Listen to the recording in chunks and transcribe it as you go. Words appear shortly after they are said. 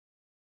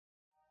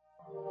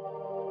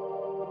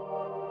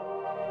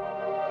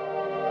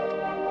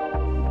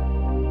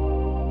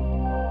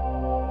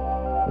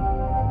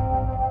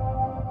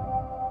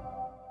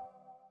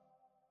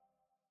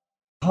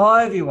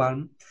Hi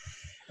everyone,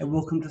 and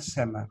welcome to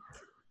SAMA.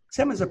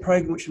 SAMA is a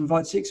program which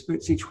invites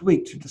experts each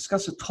week to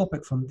discuss a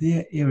topic from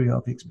their area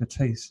of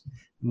expertise.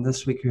 And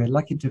this week we are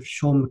lucky to have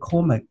Sean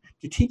McCormack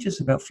to teach us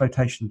about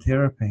flotation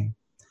therapy.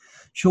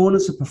 Sean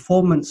is a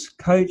performance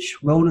coach,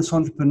 wellness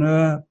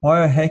entrepreneur,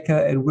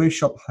 biohacker, and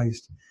workshop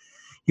host.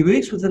 He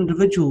works with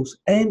individuals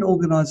and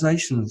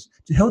organizations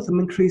to help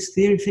them increase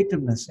their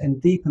effectiveness and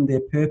deepen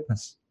their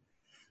purpose.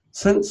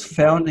 Since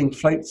founding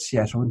Float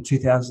Seattle in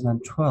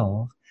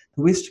 2012,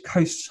 the West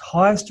Coast's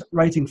highest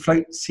rating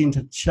float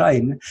centre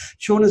chain,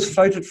 Sean has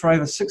floated for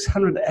over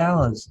 600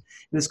 hours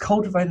and has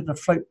cultivated a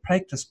float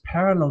practice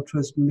parallel to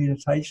his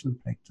meditation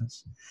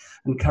practice,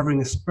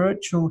 uncovering a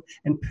spiritual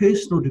and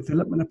personal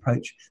development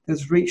approach that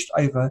has reached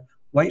over,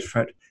 wait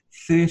for it,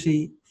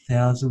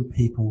 30,000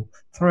 people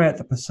throughout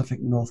the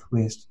Pacific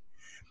Northwest.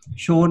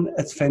 Sean,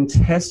 it's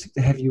fantastic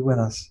to have you with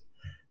us.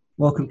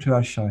 Welcome to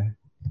our show.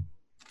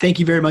 Thank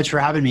you very much for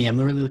having me. I'm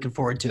really looking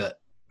forward to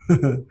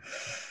it.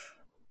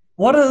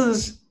 What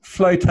is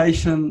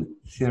flotation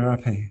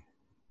therapy?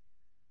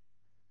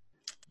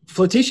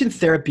 Flotation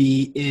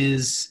therapy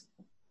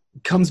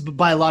comes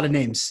by a lot of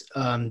names.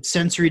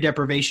 Sensory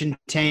deprivation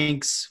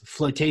tanks,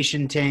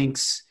 flotation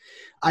tanks,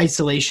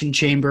 isolation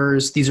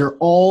chambers. These are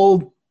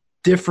all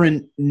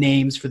different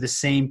names for the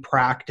same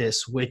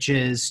practice, which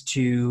is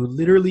to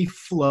literally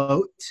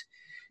float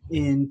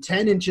in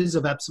 10 inches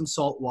of Epsom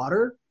salt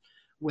water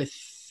with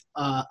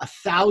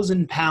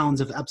 1,000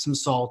 pounds of Epsom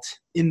salt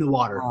in the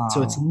water. Wow.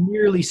 So it's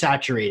nearly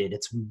saturated.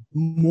 It's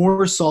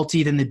more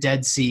salty than the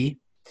Dead Sea.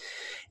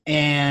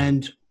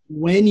 And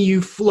when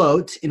you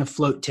float in a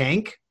float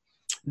tank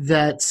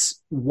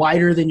that's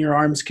wider than your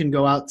arms can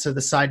go out to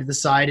the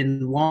side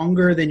and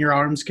longer than your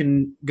arms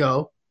can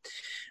go,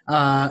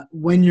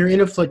 when you're in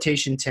a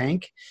flotation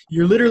tank,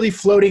 you're literally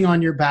floating on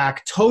your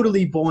back,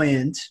 totally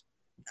buoyant,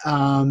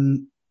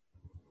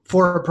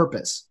 for a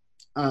purpose.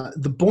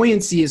 The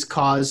buoyancy is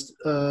caused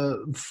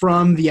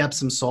from the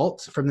Epsom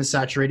salt, from the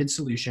saturated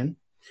solution,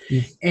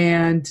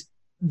 and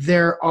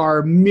there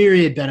are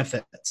myriad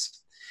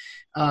benefits.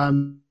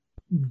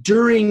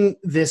 During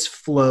this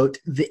float,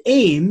 the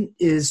aim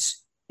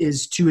is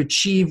to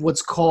achieve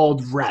what's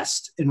called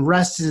REST, and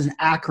REST is an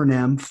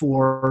acronym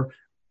for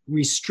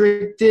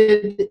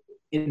Restricted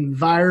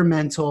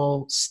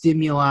Environmental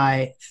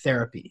Stimuli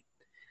Therapy.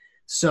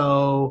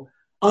 So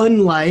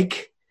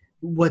unlike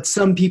what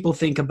some people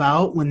think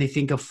about when they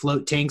think of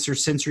float tanks or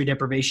sensory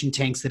deprivation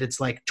tanks, that it's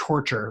like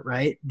torture,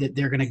 right? That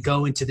they're going to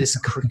go into this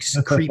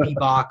creepy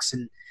box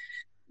and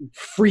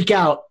freak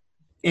out.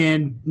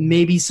 And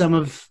maybe some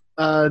of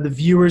the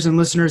viewers and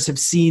listeners have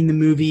seen the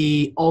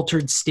movie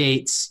Altered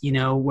States,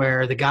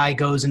 where the guy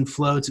goes and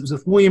floats. It was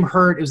with William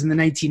Hurt. It was in the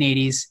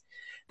 1980s.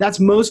 That's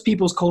most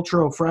people's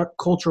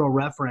cultural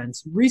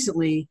reference.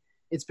 Recently,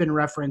 it's been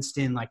referenced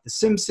in like The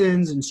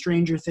Simpsons and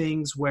Stranger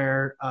Things,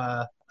 where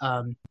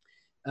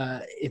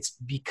it's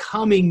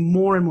becoming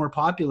more and more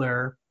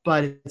popular,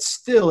 but it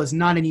still is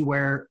not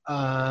anywhere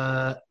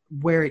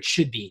where it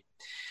should be.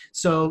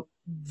 So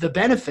the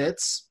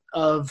benefits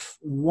of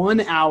 1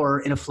 hour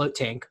in a float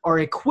tank are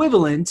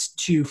equivalent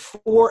to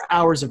 4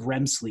 hours of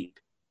REM sleep.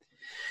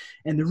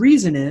 And the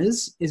reason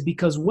is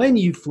because when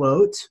you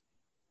float,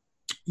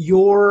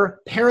 your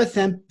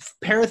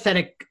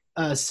parasympathetic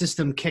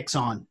system kicks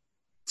on.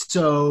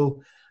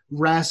 So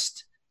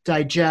rest,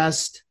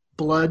 digest,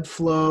 blood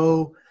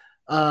flow,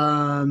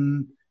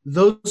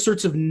 those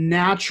sorts of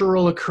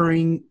natural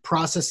occurring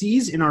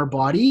processes in our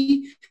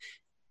body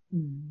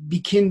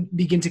begin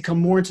to come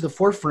more into the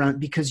forefront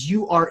because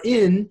you are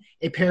in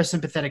a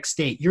parasympathetic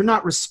state. You're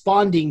not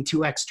responding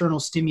to external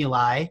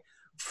stimuli,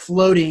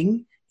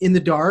 floating in the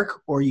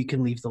dark, or you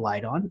can leave the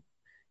light on,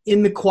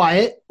 in the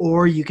quiet,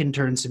 or you can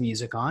turn some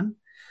music on.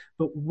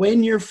 But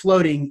when you're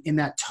floating in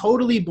that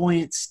totally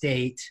buoyant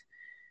state,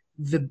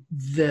 the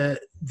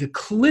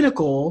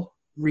clinical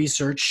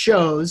research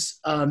shows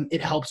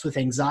it helps with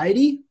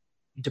anxiety,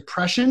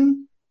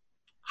 depression,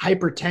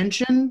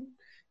 hypertension,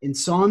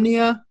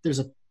 insomnia. There's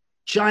a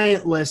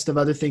giant list of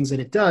other things that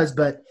it does,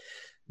 but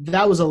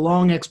that was a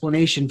long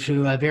explanation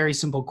to a very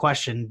simple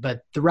question,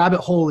 but the rabbit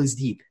hole is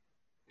deep.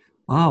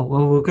 Oh,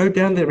 well, we'll go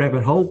down that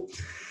rabbit hole.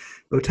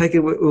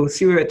 We'll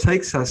see where it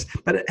takes us.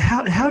 But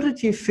how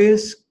did you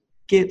first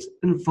get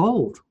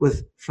involved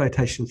with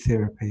flotation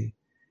therapy?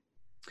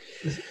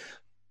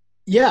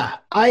 Yeah,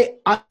 I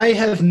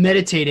have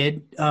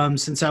meditated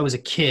since I was a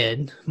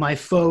kid. My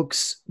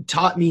folks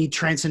taught me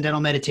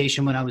transcendental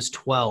meditation when I was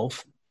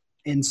 12.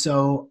 And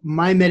so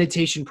my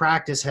meditation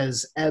practice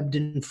has ebbed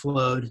and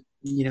flowed,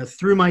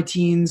 through my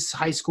teens,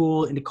 high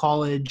school, into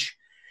college.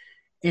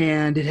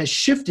 And it has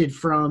shifted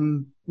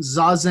from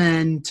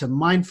Zazen to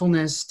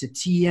mindfulness to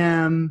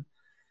TM,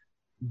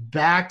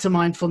 back to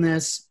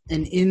mindfulness.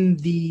 And in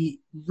the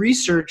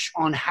research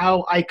on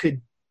how I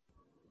could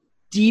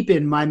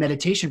deepen my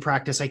meditation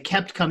practice, I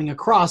kept coming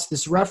across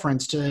this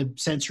reference to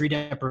sensory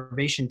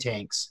deprivation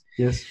tanks.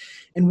 Yes.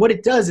 And what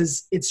it does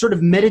is it sort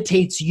of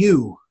meditates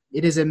you.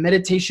 It is a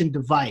meditation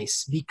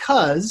device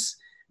because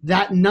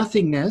that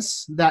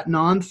nothingness, that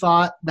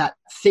non-thought, that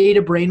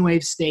theta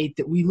brainwave state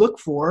that we look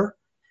for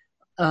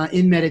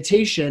in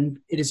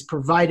meditation, it is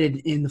provided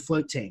in the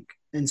float tank.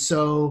 And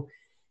so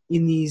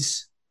in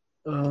these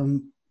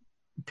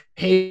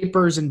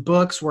papers and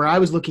books where I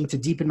was looking to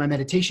deepen my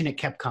meditation, it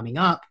kept coming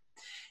up.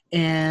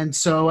 And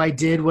so I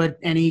did what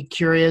any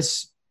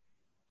curious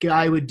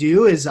guy would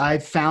do, is I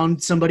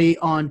found somebody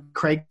on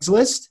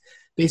Craigslist,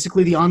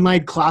 basically the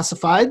online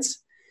classifieds.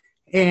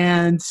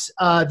 And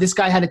this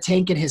guy had a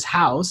tank in his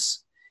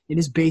house, in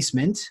his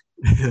basement.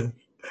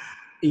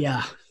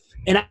 Yeah.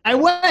 And I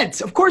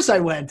went. Of course I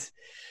went.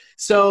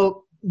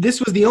 So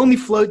this was the only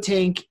float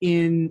tank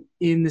in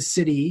the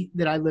city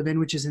that I live in,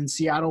 which is in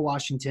Seattle,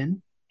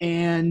 Washington.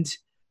 And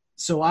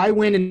so I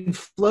went and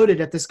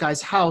floated at this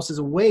guy's house as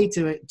a way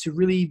to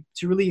really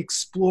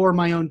explore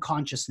my own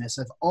consciousness.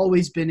 I've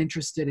always been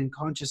interested in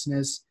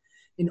consciousness,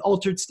 in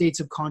altered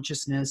states of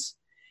consciousness.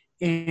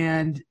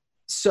 And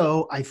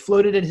so I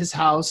floated at his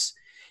house,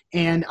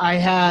 and I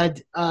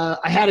had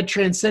a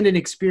transcendent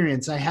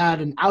experience. I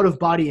had an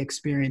out-of-body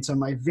experience on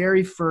my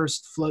very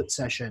first float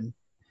session.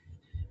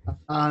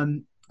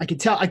 I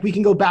could tell, like, we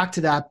can go back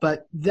to that,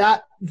 but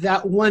that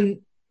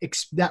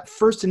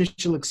first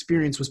initial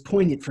experience was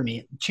poignant for me.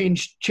 It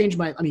changed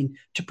my,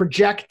 to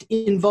project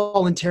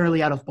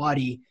involuntarily out of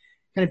body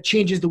kind of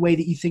changes the way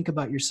that you think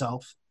about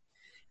yourself.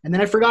 And then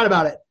I forgot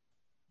about it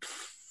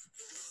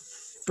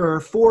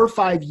for 4 or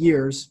 5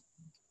 years.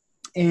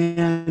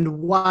 And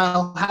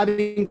while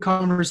having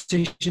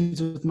conversations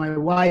with my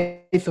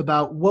wife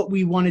about what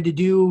we wanted to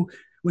do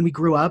when we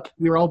grew up,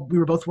 we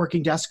were both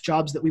working desk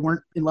jobs that we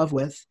weren't in love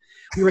with.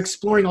 We were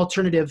exploring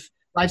alternative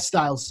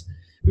lifestyles.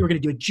 We were going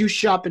to do a juice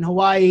shop in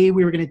Hawaii.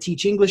 We were going to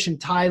teach English in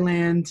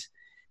Thailand.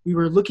 We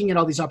were looking at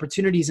all these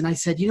opportunities. And I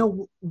said,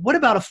 what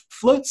about a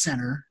float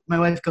center? My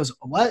wife goes,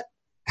 what?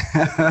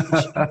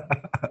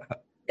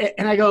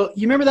 And I go,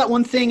 you remember that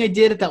one thing I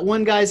did at that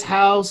one guy's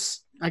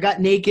house? I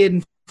got naked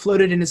and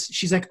floated in his,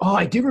 she's like, oh,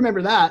 I do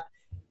remember that.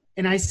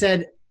 And I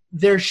said,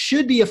 there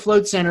should be a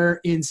float center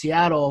in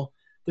Seattle.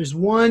 There's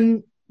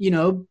one,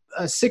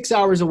 6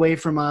 hours away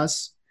from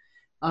us.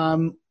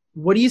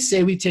 What do you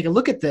say we take a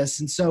look at this?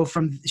 And so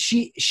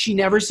she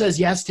never says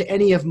yes to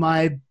any of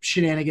my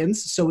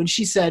shenanigans. So when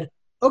she said,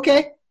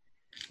 okay,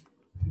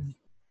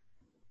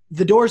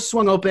 the doors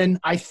swung open.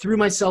 I threw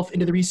myself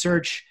into the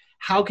research.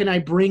 How can I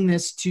bring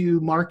this to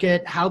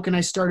market? How can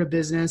I start a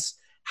business?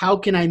 How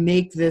can I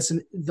make this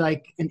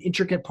like an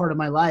intricate part of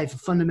my life, a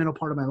fundamental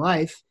part of my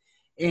life?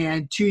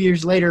 And 2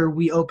 years later,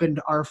 we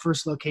opened our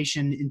first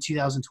location in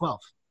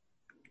 2012.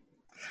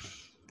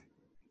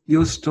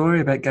 Your story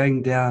about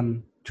going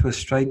down to a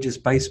stranger's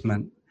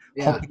basement,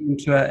 hopping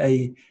into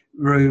a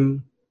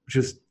room which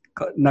has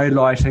got no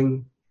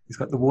lighting, he's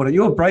got the water.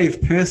 You're a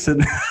brave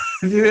person.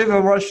 If you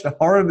ever watched a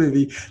horror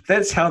movie,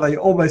 that's how they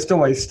almost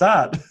always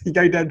start. You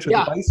go down to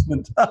the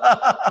basement.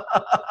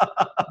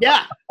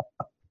 Yeah.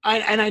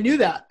 I knew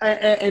that.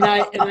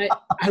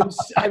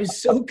 I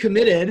was so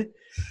committed.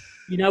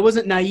 I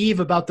wasn't naive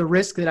about the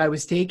risk that I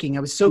was taking.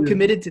 I was so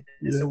committed to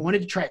this. I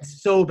wanted to try it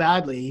so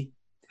badly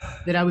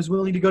that I was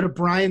willing to go to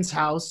Brian's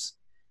house,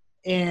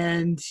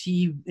 and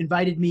he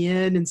invited me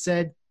in and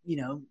said,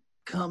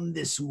 come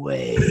this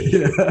way.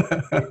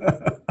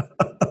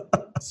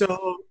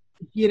 So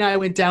he and I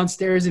went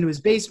downstairs into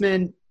his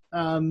basement.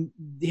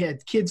 He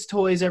had kids'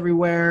 toys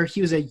everywhere.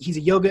 He's a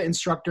yoga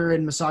instructor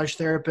and massage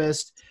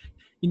therapist,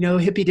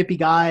 hippy dippy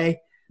guy.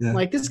 Yeah. I'm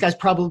like, this guy's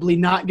probably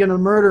not going to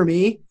murder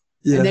me.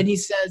 Yeah. And then he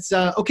says,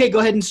 okay, go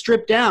ahead and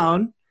strip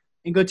down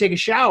and go take a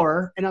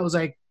shower. And I was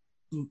like,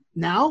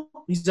 now?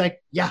 He's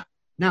like, yeah,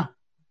 now.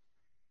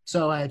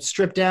 So I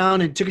stripped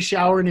down and took a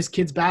shower in his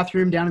kid's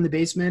bathroom down in the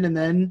basement, and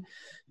then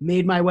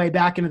made my way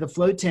back into the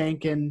float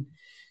tank, and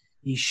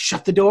he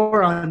shut the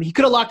door on me. He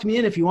could have locked me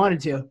in if he wanted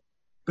to,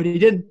 but he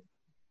didn't.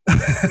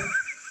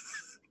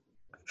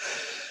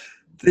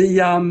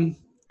 The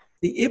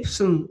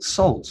Epsom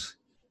salt,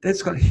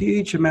 that's got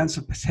huge amounts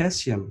of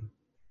potassium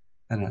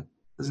in it,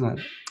 isn't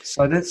it?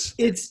 So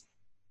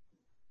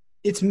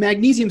it's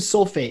magnesium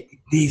sulfate.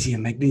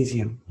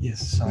 Magnesium.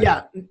 Yes. Sorry.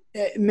 Yeah.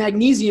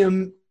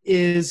 Magnesium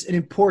is an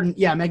important,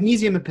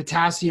 magnesium and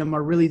potassium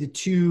are really the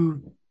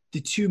two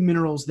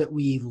minerals that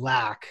we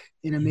lack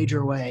in a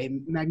major way.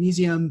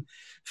 Magnesium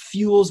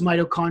fuels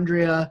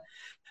mitochondria.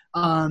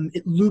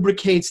 It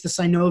lubricates the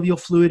synovial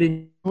fluid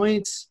in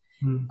joints.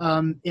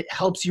 It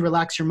helps you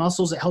relax your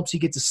muscles. It helps you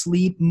get to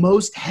sleep.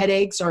 Most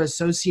headaches are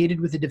associated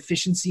with a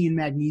deficiency in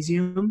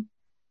magnesium.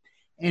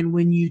 And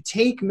when you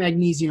take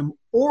magnesium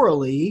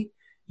orally,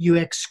 you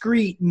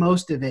excrete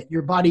most of it.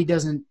 Your body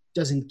doesn't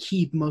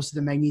keep most of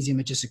the magnesium.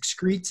 It just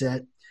excretes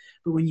it.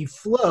 But when you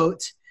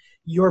float,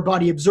 your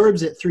body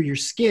absorbs it through your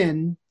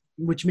skin,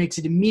 which makes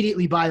it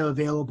immediately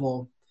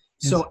bioavailable.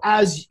 Yes. So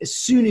as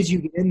soon as you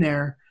get in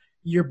there,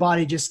 your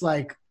body just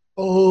like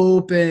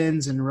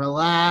opens and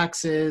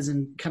relaxes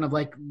and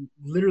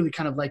literally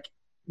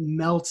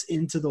melts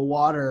into the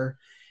water.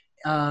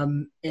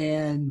 The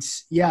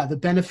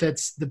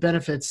benefits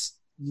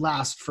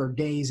last for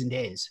days and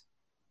days.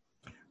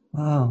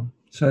 Wow.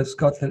 So it's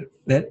got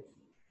that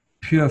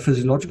pure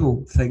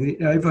physiological thing. You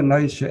know, everyone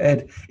knows to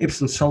add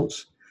Epsom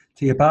salts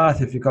to your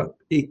bath if you've got,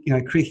 you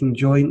know, creaking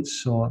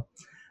joints or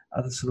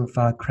other sort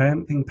of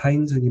cramping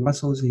pains in your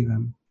muscles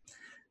even.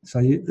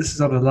 So this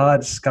is on a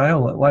large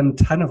scale, at 1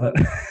 ton of it.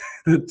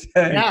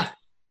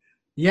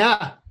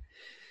 Yeah.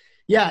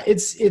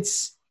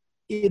 It's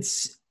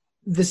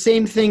the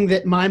same thing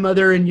that my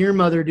mother and your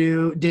mother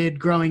did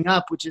growing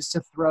up, which is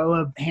to throw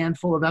a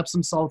handful of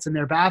Epsom salts in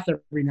their bath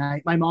every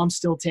night. My mom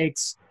still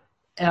takes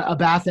a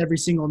bath every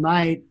single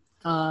night.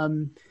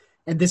 And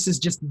this is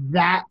just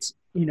that,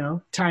 you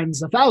know,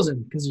 times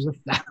 1,000, because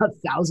there's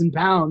 1,000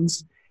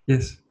 pounds.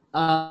 Yes.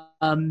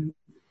 In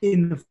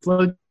the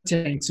float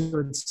tank.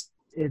 So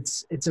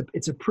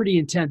it's a pretty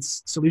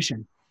intense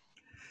solution.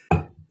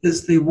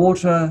 Is the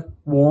water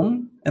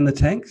warm in the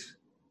tanks?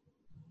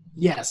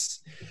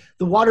 Yes.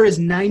 The water is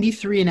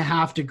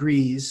 93.5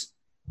 degrees,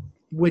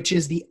 which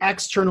is the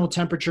external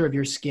temperature of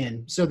your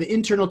skin. So the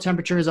internal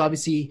temperature is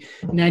obviously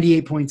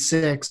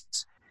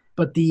 98.6,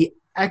 but the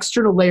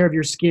external layer of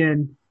your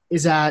skin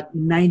is at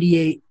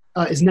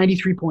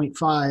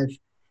 93.5.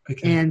 Okay.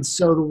 And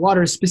so the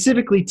water is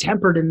specifically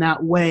tempered in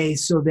that way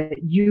so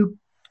that you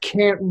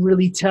can't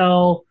really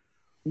tell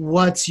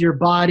what's your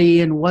body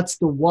and what's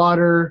the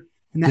water.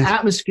 And the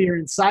atmosphere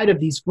inside of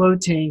these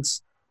float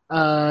tanks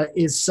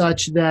is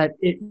such that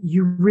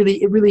you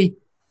really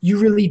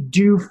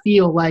do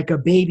feel like a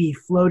baby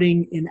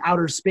floating in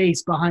outer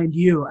space behind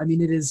you. I mean,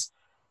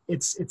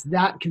 it's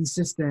that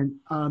consistent.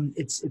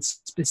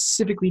 It's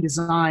specifically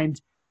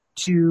designed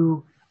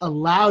to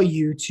allow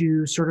you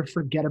to sort of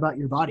forget about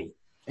your body,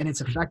 and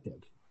it's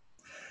effective.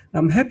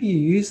 I'm happy you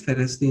used that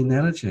as the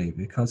analogy,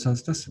 because I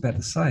was just about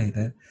to say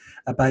that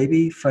a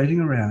baby floating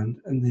around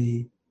in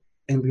the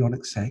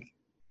embryonic sac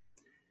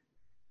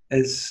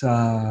is,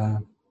 I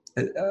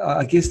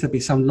guess there'll be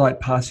some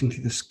light passing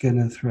through the skin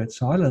and through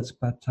its eyelids,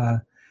 but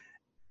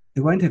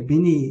it won't have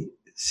many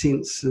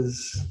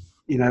senses,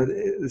 you know,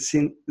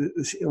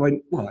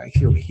 well,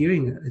 actually you're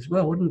hearing it as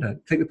well, wouldn't it? I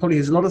think it probably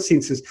has a lot of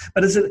senses,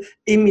 but is it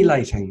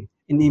emulating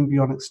in the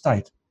embryonic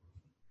state?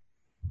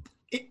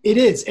 It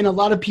is, and a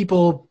lot of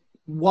people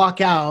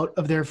walk out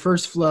of their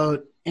first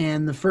float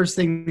and the first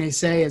thing they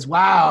say is,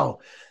 wow,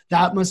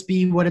 that must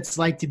be what it's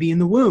like to be in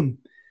the womb.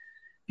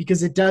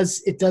 Because it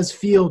does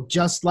feel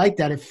just like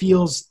that. It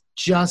feels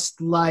just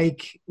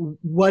like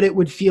what it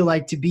would feel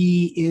like to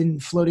be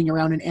in floating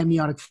around in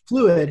amniotic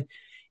fluid.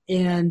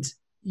 And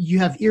you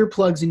have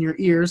earplugs in your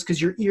ears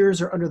because your ears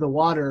are under the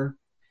water.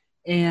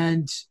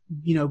 And,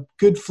 you know,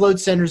 good float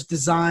centers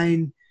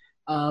design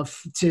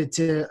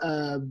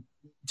to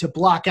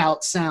block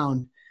out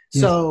sound.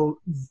 Yes. So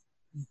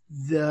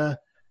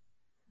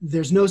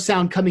there's no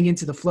sound coming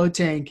into the float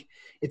tank.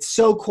 It's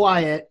so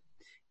quiet,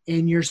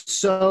 and you're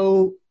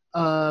so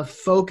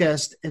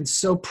focused and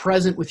so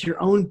present with your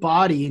own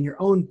body and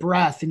your own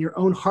breath and your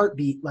own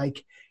heartbeat,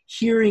 like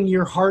hearing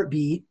your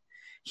heartbeat,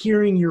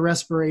 hearing your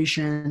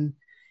respiration,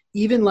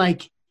 even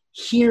like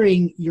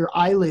hearing your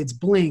eyelids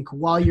blink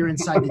while you're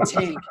inside the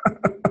tank.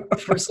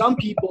 For some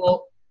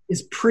people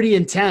is pretty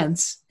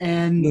intense,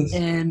 and yes.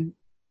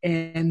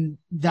 and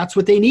that's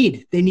what they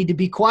need. They need to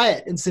be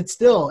quiet and sit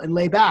still and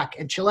lay back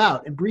and chill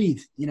out and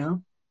breathe, you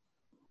know?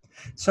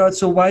 So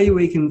it's a way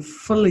where you can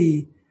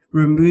fully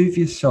remove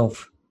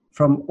yourself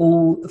from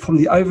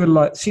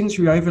the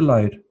sensory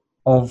overload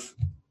of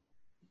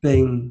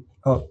being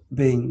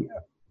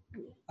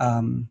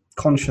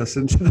conscious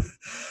into the,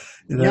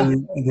 you know,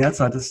 in the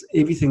outside.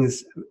 Everything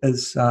is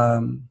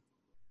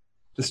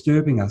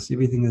disturbing us.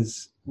 Everything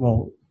is,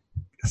 well,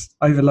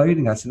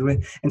 overloading us.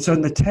 And so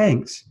in the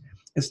tanks,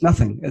 it's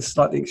nothing. It's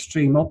like the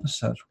extreme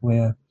opposite,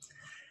 where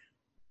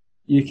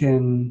you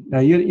can, now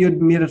you'd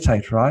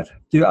meditate, right?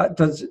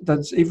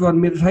 Does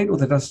everyone meditate, or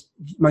does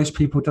most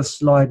people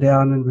just lie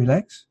down and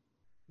relax?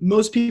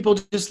 Most people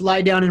just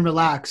lie down and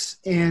relax.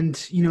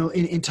 And, you know,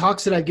 in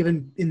talks that I've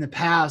given in the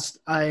past,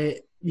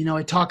 I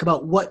talk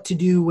about what to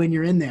do when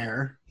you're in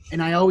there.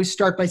 And I always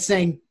start by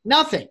saying,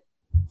 nothing.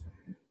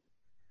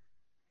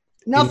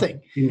 Nothing.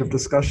 End of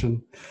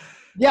discussion.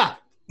 Yeah,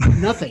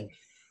 nothing.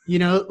 You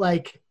know,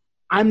 like,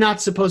 I'm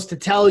not supposed to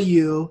tell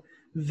you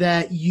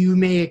that you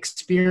may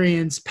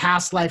experience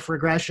past life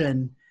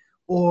regression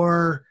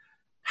or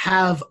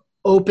have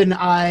open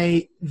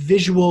eye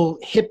visual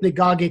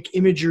hypnagogic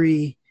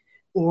imagery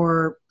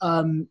or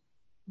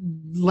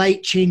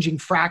light changing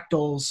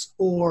fractals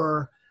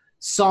or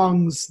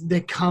songs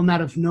that come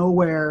out of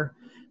nowhere.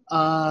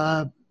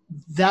 We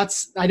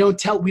don't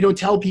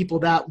tell people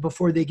that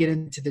before they get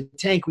into the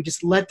tank. We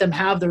just let them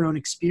have their own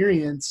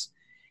experience.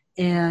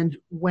 And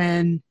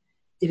when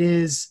it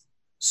is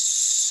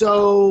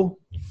so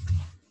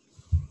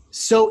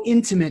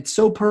intimate,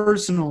 so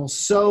personal,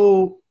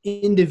 so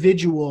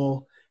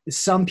individual,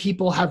 some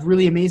people have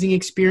really amazing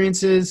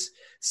experiences.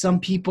 Some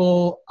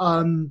people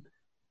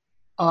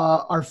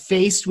are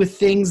faced with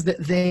things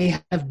that they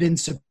have been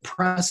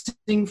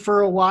suppressing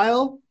for a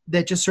while,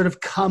 that just sort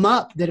of come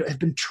up, that have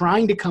been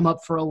trying to come up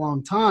for a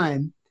long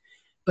time,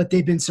 but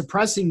they've been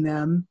suppressing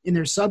them in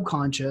their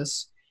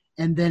subconscious.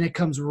 and then it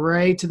comes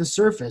right to the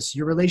surface.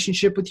 Your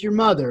relationship with your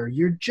mother,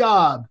 your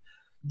job,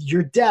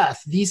 your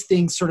death, these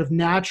things sort of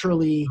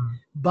naturally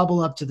bubble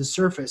up to the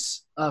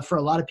surface for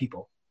a lot of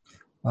people.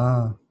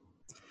 Wow.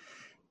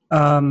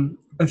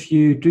 If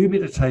you do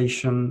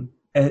meditation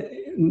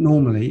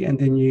normally and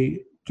then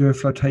you do a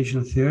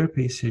flotation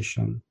therapy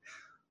session,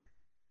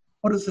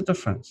 what is the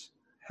difference?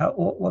 How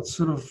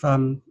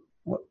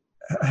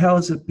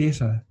is it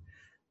better,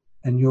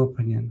 in your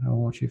opinion, or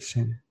what you've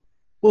seen?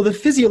 Well, the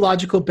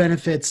physiological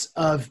benefits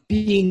of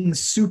being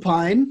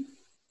supine,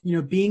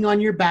 being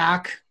on your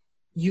back,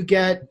 you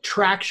get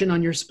traction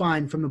on your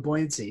spine from the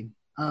buoyancy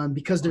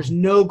because there's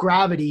no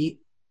gravity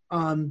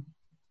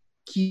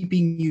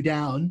keeping you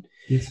down.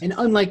 Yes. And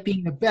unlike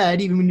being in a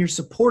bed, even when you're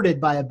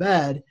supported by a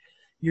bed,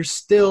 you're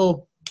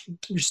still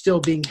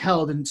being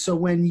held. And so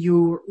when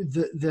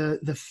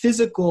the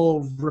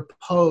physical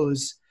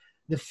repose,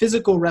 the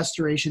physical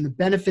restoration, the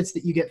benefits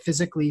that you get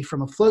physically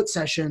from a float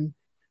session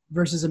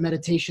versus a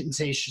meditation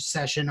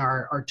session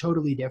are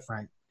totally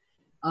different.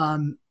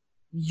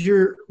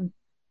 You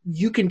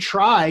can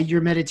try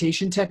your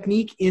meditation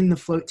technique in the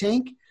float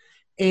tank,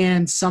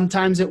 and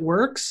sometimes it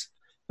works,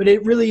 but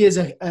it really is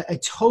a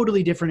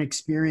totally different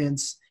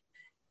experience.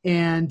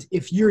 And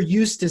if you're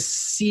used to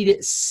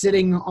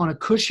sitting on a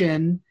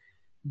cushion,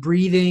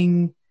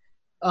 breathing,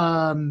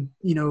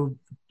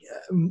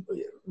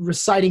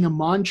 reciting a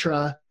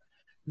mantra,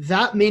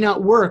 that may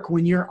not work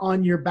when you're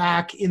on your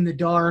back in the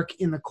dark,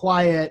 in the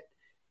quiet,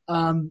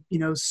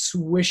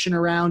 swishing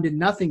around in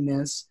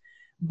nothingness.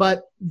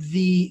 But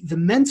the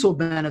mental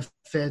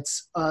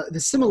benefits, the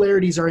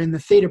similarities are in the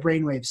theta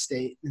brainwave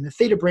state. And the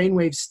theta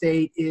brainwave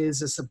state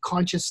is a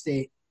subconscious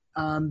state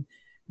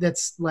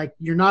that's like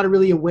you're not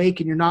really awake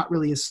and you're not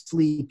really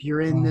asleep.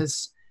 You're in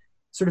this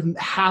sort of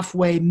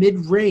halfway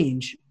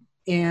mid-range,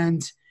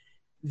 and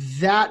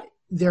that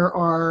there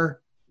are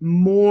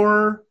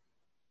more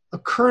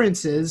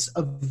occurrences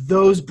of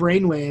those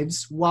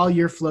brainwaves while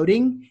you're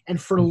floating and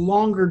for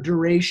longer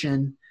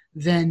duration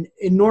than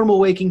in normal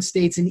waking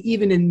states and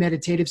even in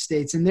meditative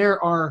states. And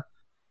there are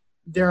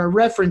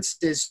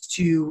references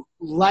to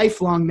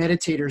lifelong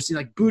meditators,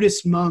 like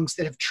Buddhist monks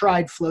that have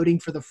tried floating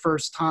for the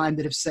first time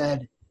that have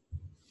said,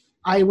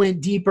 I went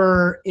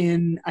deeper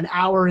in an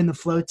hour in the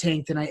float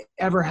tank than I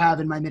ever have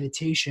in my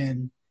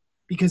meditation,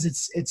 because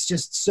it's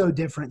just so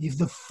different.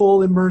 The full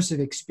immersive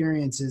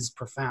experience is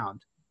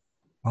profound.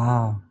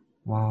 Wow.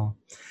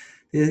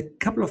 There are a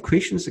couple of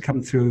questions that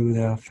come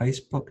through our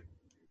Facebook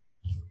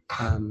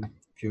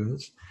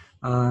viewers.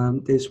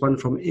 There's one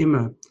from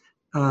Emma.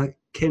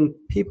 Can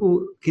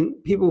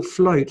people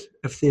float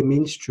if they're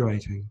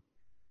menstruating?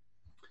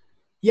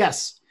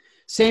 Yes.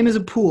 Same as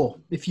a pool.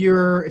 If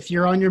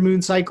you're on your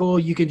moon cycle,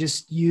 you can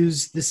just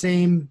use the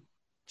same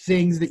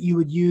things that you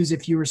would use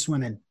if you were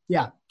swimming.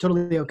 Yeah,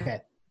 totally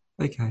okay.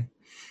 Okay.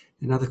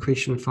 Another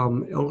question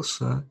from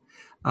Elsa.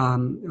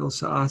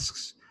 Elsa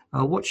asks,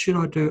 what should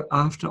I do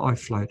after I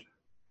float?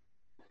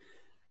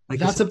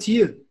 That's up to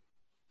you.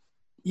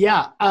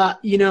 Yeah.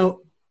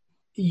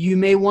 You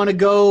may want to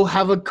go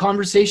have a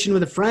conversation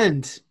with a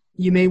friend.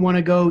 You may want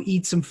to go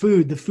eat some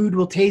food. The food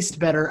will taste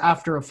better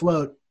after a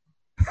float.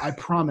 I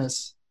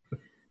promise.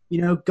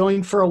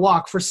 Going for a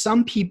walk. For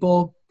some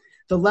people,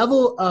 the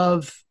level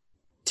of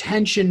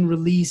tension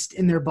released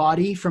in their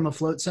body from a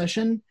float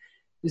session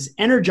is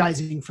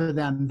energizing for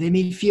them. They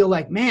may feel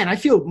like, man,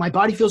 my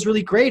body feels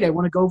really great. I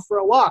want to go for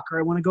a walk, or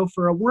I want to go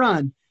for a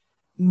run.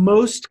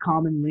 Most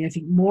commonly, I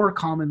think more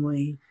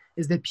commonly,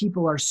 is that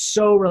people are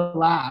so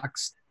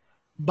relaxed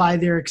by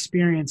their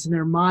experience and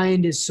their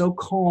mind is so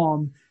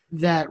calm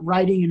that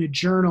writing in a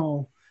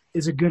journal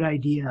is a good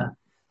idea.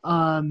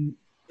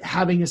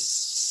 Having a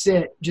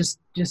sit, just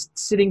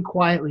sitting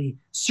quietly.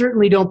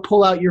 Certainly don't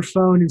pull out your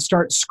phone and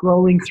start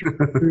scrolling through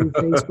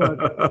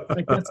Facebook.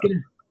 Like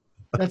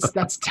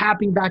that's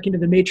tapping back into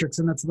the matrix,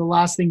 and that's the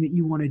last thing that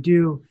you want to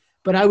do.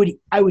 But I would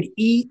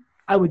eat,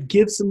 I would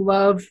give some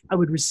love, I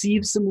would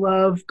receive some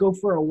love, go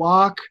for a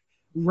walk,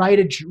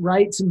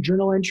 write some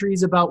journal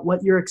entries about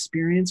what your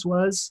experience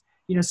was.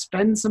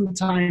 Spend some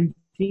time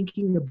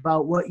thinking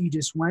about what you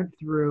just went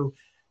through,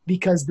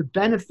 because the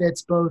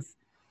benefits, both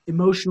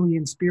emotionally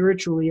and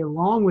spiritually,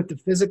 along with the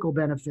physical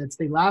benefits,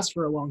 they last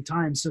for a long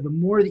time. So the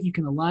more that you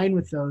can align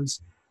with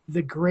those,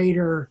 the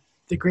greater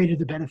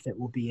the benefit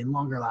will be and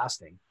longer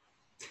lasting.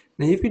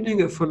 Now, you've been doing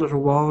it for a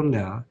little while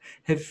now.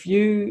 Have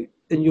you,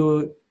 in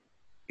your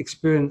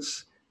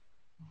experience,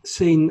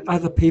 seen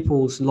other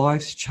people's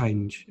lives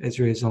change as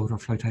a result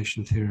of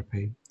flotation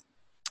therapy?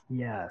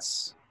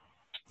 Yes.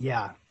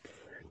 Yeah.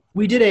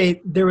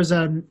 There was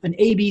an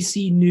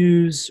ABC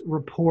News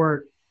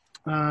report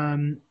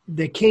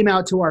that came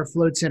out to our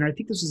float center. I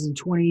think this was in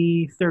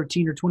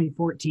 2013 or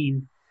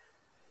 2014.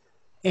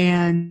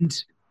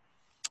 And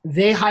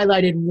they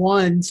highlighted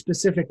one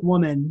specific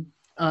woman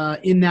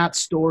in that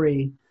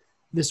story,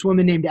 this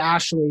woman named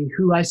Ashley,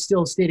 who I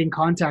still stayed in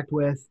contact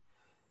with.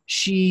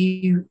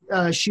 She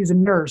was a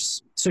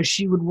nurse, so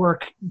she would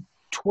work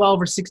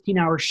 12 or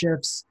 16-hour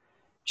shifts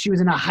she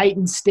was in a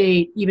heightened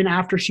state even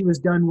after she was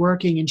done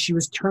working, and she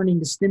was turning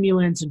to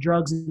stimulants and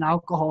drugs and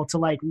alcohol to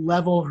like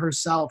level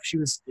herself. She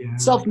was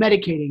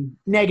self-medicating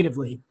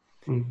negatively.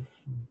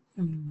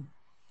 Mm-hmm.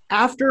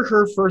 After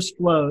her first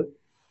float,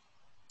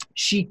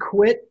 she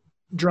quit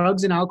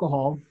drugs and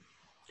alcohol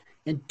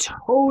and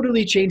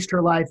totally changed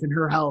her life and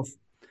her health.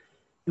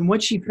 And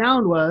what she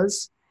found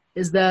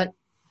is that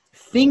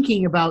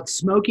thinking about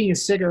smoking a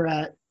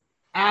cigarette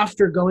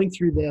after going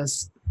through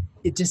this,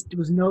 it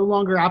was no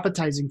longer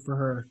appetizing for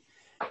her.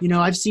 You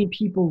know, I've seen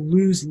people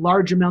lose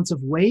large amounts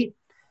of weight.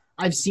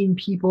 I've seen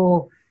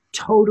people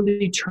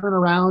totally turn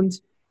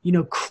around, you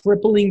know,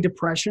 crippling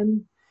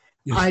depression.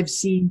 Yes. I've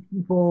seen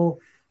people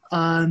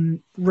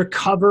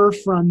recover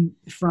from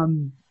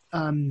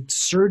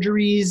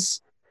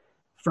surgeries,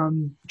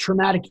 from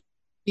traumatic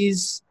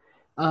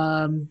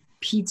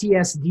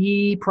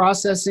PTSD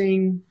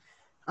processing.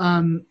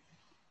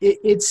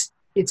 It's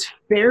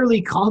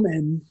fairly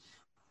common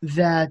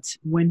that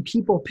when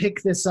people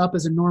pick this up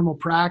as a normal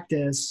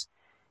practice,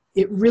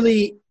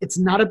 it's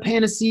not a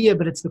panacea,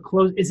 but it's the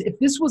close. If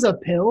this was a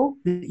pill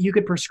that you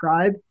could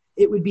prescribe,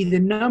 it would be the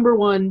number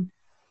one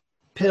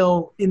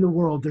pill in the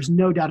world. There's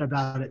no doubt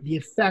about it. The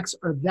effects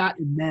are that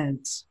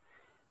immense.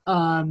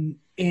 And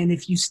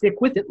if you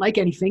stick with it, like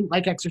anything,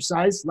 like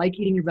exercise, like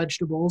eating your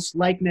vegetables,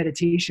 like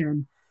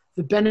meditation,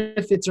 the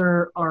benefits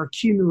are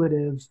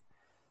cumulative.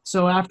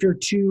 So after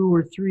 2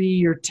 or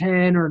 3 or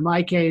 10, or in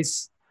my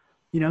case,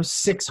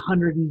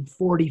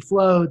 640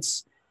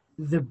 floats,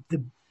 the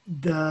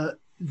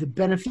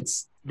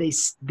benefits,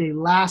 they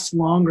last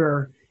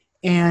longer,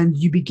 and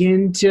you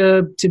begin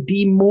to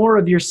be more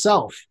of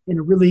yourself in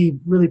a really,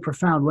 really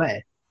profound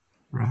way.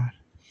 Right.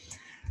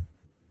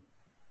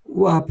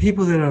 Well,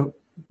 people that are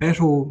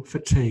battle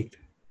fatigued,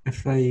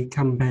 if they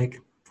come back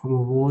from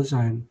a war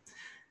zone,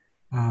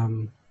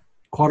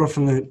 quite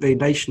often the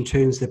nation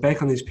turns their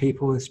back on these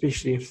people,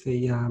 especially if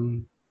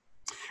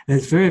and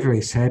it's very,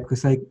 very sad,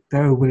 because they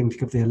were willing to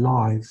give their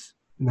lives,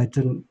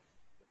 and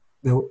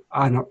they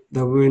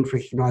weren't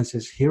recognised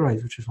as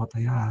heroes, which is what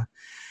they are.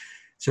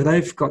 So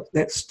they've got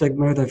that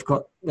stigma. They've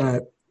got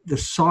the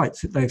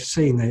sights that they've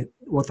seen,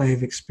 what they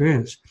have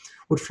experienced.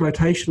 Would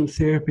flotation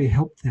therapy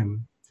help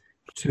them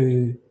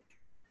to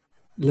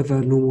live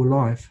a normal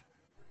life?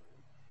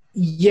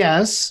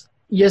 Yes,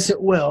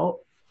 it will.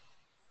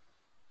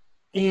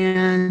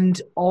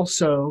 And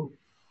also,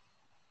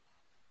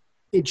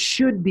 it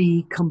should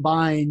be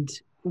combined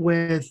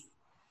with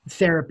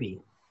therapy.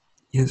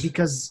 Yes.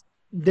 Because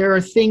there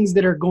are things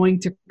that are going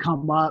to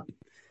come up,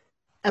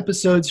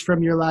 episodes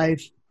from your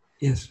life,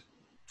 yes,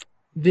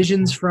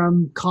 visions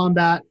from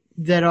combat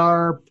that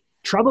are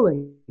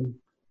troubling,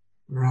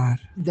 right,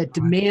 that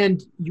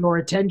demand your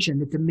attention,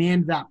 that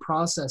demand that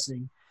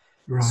processing.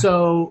 Right.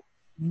 So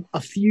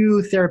a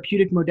few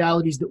therapeutic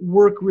modalities that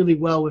work really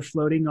well with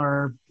floating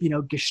are,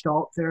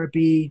 Gestalt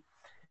therapy,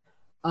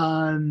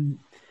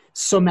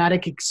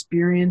 somatic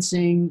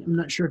experiencing. I'm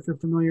not sure if you're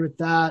familiar with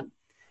that.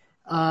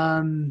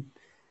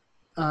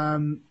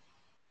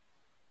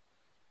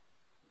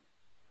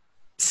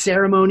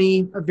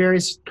 Ceremony of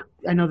various,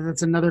 I know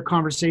that's another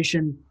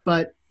conversation,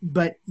 but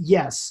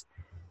yes,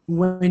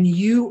 when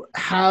you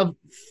have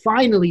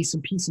finally some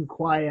peace and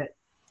quiet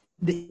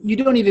that you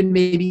don't even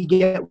maybe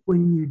get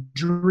when you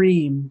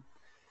dream,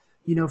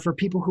 for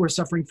people who are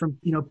suffering from,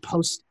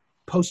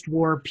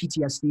 post-war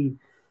PTSD,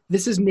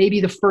 this is maybe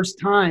the first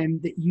time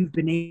that you've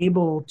been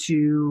able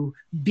to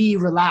be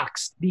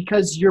relaxed,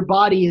 because your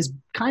body is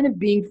kind of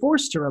being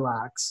forced to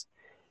relax.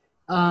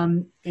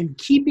 And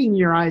keeping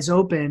your eyes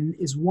open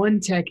is one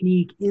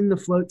technique in the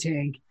float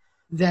tank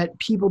that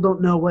people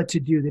don't know what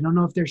to do. They don't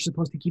know if they're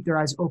supposed to keep their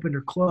eyes open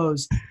or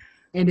closed.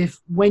 And if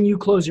when you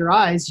close your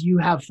eyes, you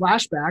have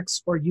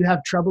flashbacks or you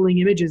have troubling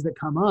images that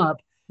come up,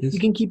 yes, you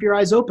can keep your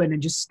eyes open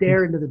and just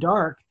stare into the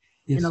dark,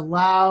 yes, and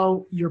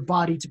allow your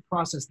body to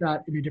process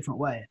that in a different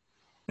way.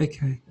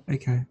 Okay.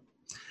 I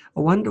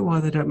wonder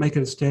why they don't make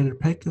it a standard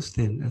practice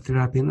then, if there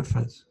are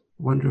benefits.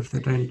 I wonder if they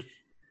don't.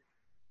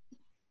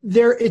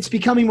 It's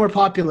becoming more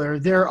popular.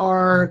 There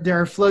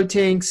are float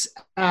tanks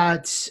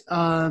at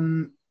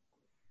blanking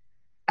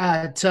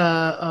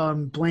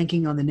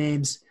on the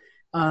names,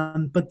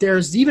 but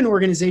there's even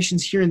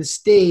organizations here in the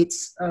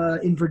States,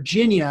 in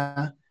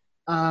Virginia,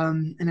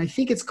 and I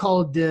think it's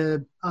called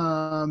the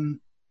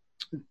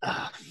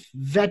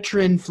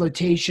Veteran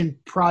Flotation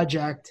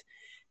Project,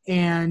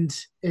 and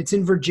it's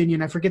in Virginia,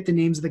 and I forget the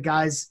names of the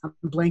guys. I'm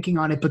blanking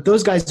on it, but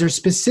those guys are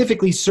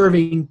specifically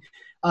serving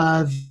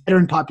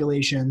veteran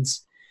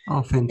populations.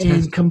 Oh, fantastic.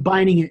 And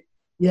combining it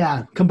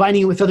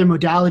with other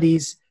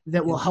modalities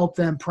that will help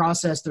them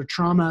process their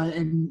trauma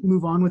and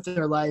move on with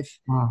their life.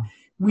 Wow.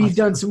 We've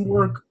done some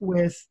work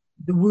with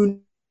the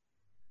wound,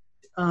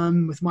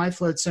 with my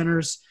float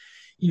centers,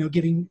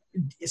 giving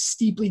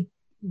steeply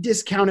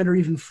discounted or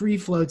even free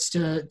floats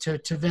to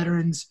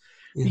veterans,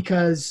 yeah,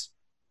 because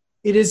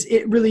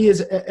it really is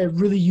a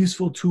really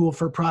useful tool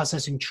for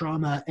processing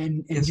trauma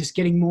and yes, just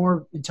getting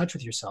more in touch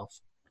with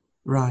yourself.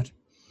 Right.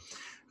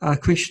 A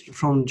question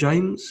from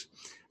James.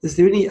 Is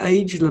there any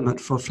age limit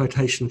for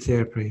flotation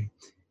therapy?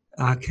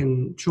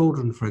 Can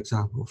children, for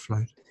example,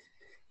 float?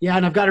 Yeah,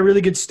 and I've got a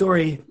really good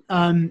story.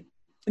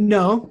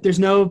 No, there's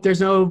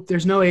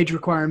no age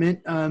requirement.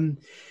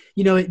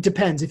 It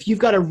depends. If you've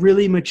got a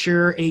really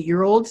mature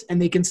 8-year-old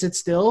and they can sit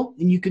still,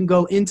 and you can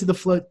go into the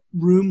float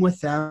room with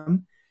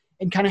them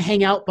and kind of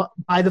hang out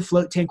by the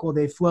float tank while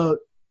they float,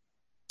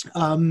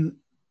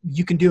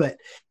 you can do it.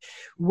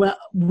 Well,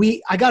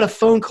 I got a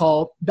phone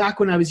call back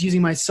when I was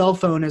using my cell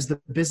phone as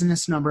the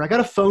business number. I got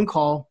a phone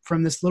call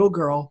from this little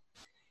girl,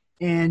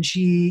 and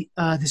she,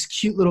 this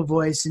cute little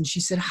voice, and she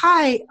said,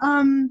 "Hi,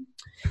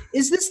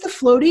 is this the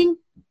floating?"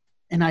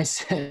 And I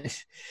said,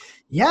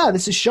 "Yeah,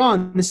 this is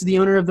Sean. This is the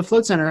owner of the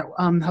Float Center.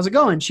 How's it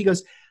going?" She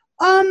goes,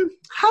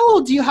 "How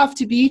old do you have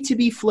to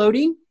be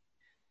floating?"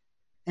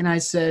 And I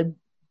said,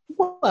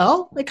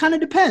 "Well, it kind of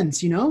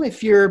depends.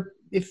 If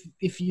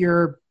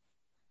you're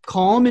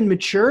calm and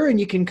mature and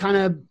you can kind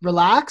of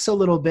relax a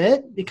little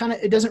bit,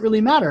 it doesn't really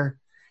matter."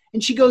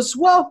 And she goes,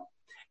 "Well,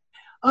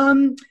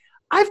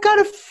 I've got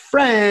a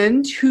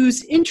friend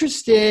who's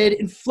interested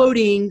in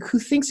floating, who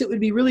thinks it would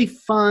be really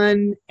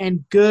fun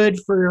and good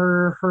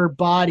for her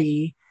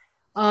body.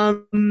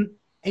 And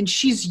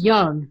she's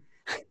young."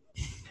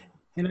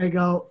 And I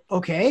go,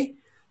 "Okay.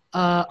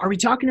 Are we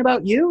talking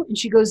about you?" And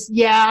she goes,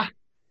 "Yeah."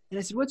 And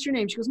I said, "What's your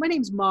name?" She goes, "My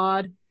name's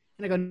Maud."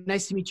 And I go,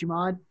 "Nice to meet you,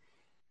 Maud."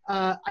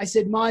 I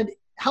said, "Maud,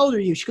 how old are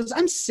you?" She goes,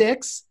 "I'm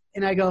 6."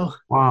 And I go,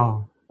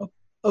 Wow.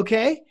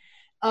 "Okay.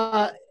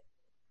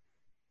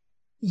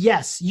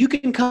 Yes, you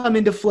can come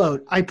into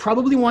float. I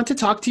probably want to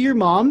talk to your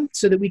mom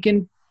so that we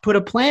can put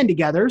a plan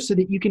together so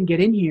that you can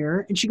get in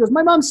here." And she goes,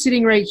 "My mom's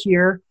sitting right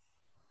here."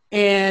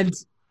 And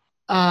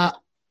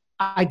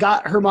I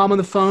got her mom on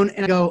the phone,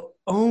 and I go,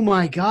 "Oh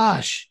my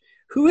gosh,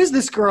 who is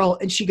this girl?"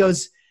 And she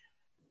goes,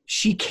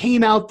 "She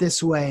came out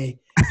this way.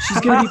 She's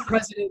going to be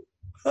president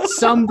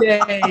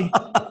someday.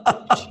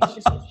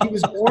 She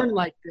was born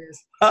like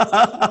this."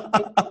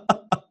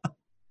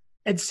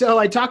 And so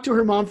I talked to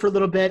her mom for a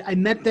little bit. I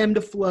met them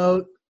to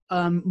float.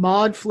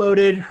 Maud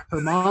floated,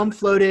 her mom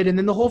floated, and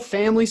then the whole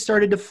family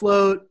started to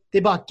float. They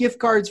bought gift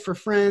cards for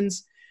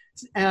friends,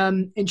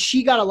 and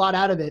she got a lot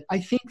out of it. I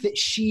think that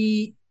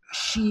she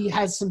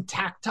has some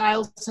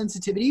tactile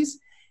sensitivities,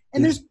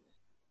 and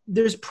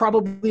there's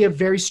probably a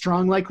very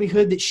strong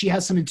likelihood that she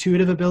has some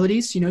intuitive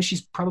abilities.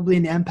 She's probably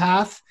an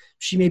empath.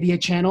 She may be a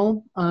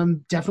channel,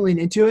 definitely an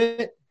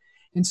intuit.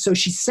 And so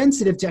she's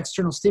sensitive to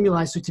external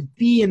stimuli. So to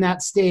be in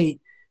that state,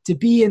 to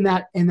be in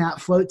that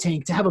float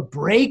tank, to have a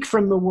break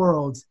from the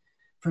world,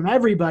 from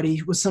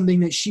everybody, was something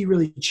that she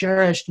really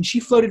cherished, and she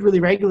floated really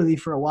regularly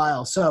for a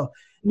while. So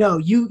no,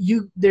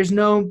 there's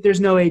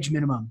no age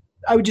minimum.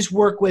 I would just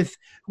work with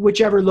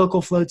whichever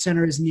local float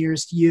center is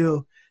nearest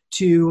you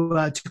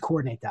to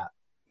coordinate that.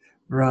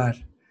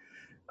 Right.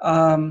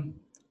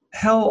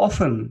 How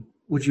often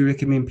would you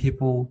recommend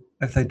people,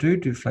 if they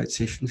do float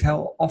sessions,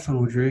 how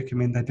often would you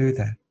recommend they do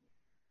that?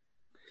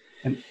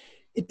 And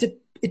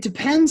it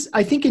depends.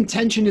 I think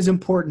intention is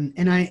important,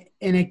 and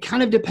it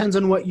kind of depends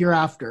on what you're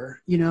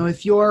after.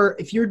 If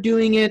you're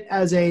doing it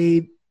as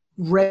a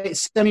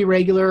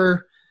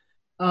semi-regular,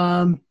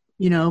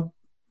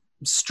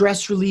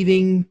 stress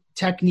relieving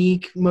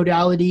technique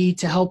modality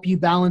to help you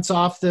balance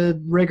off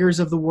the rigors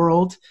of the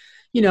world,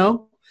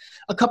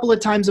 a couple of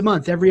times a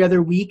month, every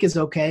other week is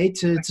okay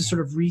to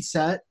sort of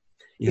reset.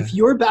 Yeah. If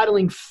you're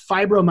battling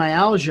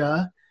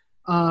fibromyalgia,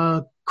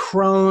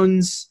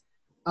 Crohn's,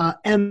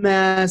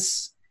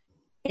 MS,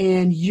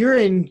 and you're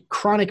in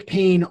chronic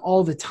pain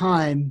all the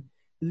time,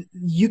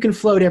 you can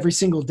float every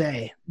single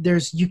day.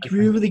 You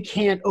really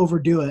can't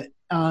overdo it.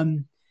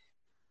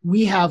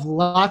 We have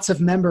lots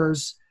of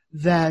members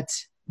that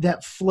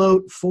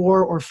float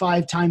 4 or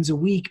 5 times a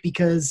week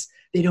because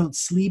they don't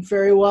sleep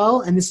very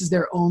well, and this is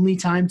their only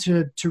time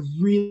to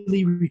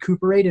really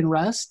recuperate and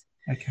rest.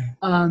 Okay.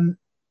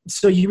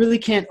 So you really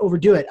can't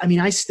overdo it. I mean,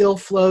 I still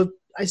float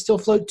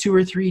 2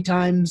 or 3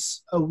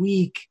 times a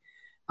week.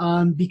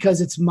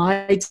 Because it's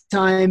my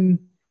time.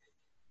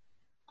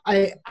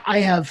 I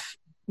have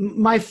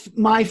my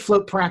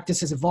float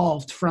practice has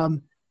evolved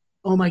from,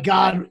 oh my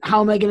God,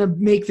 how am I going to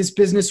make this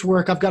business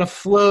work? I've got to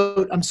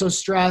float. I'm so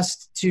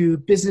stressed, to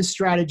business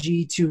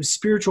strategy, to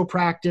spiritual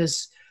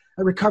practice.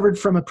 I recovered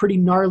from a pretty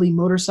gnarly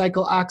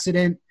motorcycle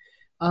accident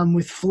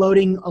with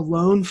floating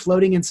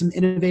and some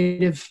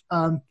innovative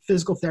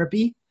physical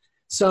therapy.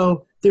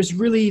 So there's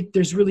really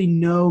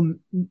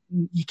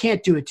you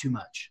can't do it too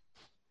much.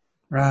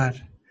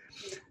 Right.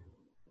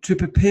 To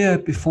prepare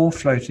before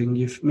floating,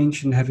 you've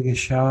mentioned having a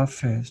shower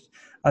first.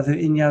 Are there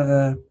any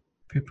other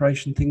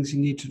preparation things you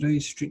need to do?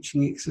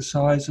 Stretching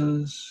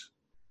exercises,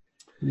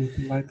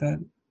 anything like that?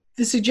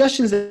 The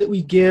suggestions that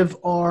we give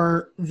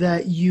are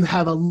that you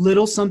have a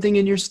little something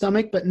in your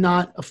stomach, but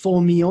not a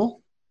full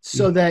meal,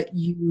 so that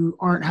you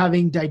aren't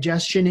having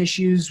digestion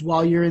issues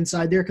while you're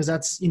inside there, because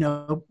that's,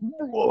 isn't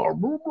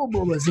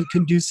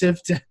conducive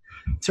to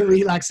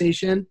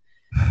relaxation.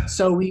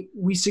 So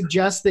we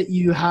suggest that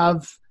you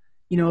have,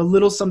 a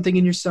little something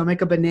in your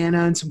stomach, a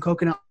banana and some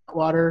coconut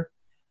water.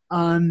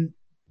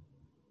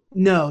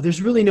 No,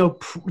 there's really no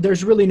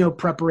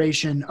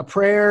preparation. A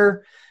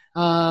prayer,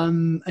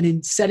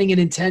 setting an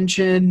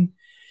intention.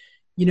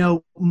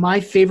 My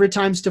favorite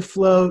times to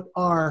float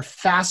are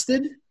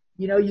fasted,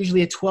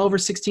 usually a 12 or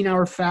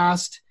 16-hour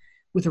fast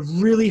with a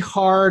really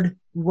hard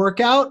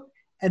workout,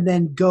 and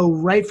then go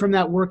right from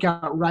that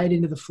workout right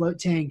into the float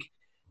tank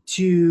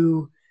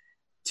to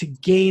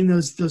gain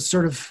those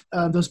sort of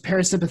those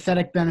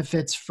parasympathetic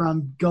benefits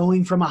from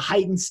going from a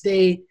heightened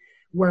state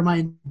where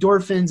my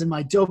endorphins and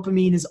my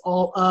dopamine is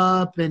all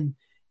up and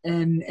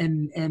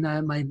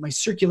my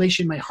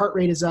circulation, my heart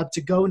rate is up,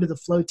 to go into the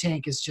float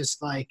tank is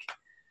just like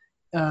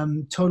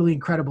totally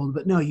incredible.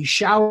 But no, you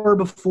shower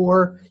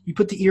before, you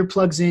put the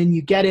earplugs in,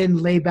 you get in,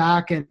 lay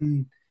back,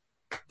 and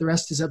the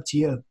rest is up to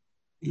you.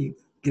 You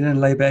get in,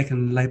 lay back,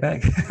 and lay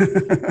back.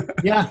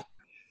 Yeah.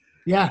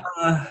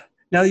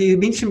 Now, you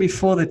mentioned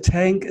before the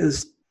tank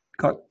has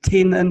got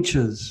 10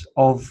 inches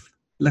of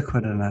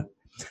liquid in it.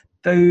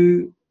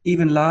 Do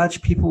even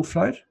large people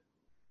float?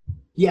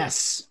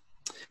 Yes.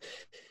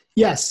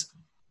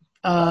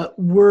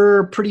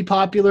 We're pretty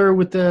popular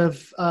with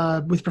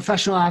with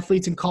professional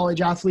athletes and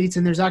college athletes,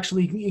 and there's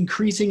actually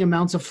increasing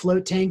amounts of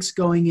float tanks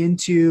going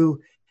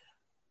into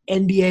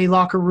NBA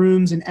locker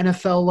rooms and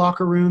NFL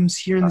locker rooms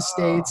here in the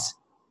States.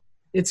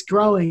 It's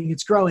growing.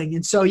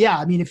 And so, yeah,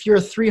 I mean, if you're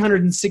a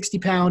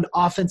 360-pound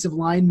offensive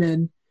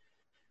lineman,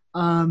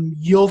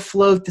 you'll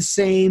float the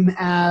same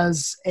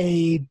as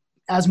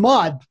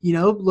Maud,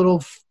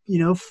 little,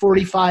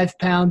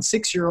 45-pound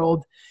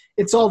 6-year-old.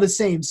 It's all the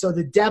same. So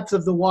the depth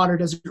of the water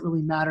doesn't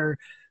really matter.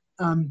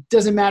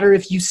 Doesn't matter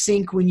if you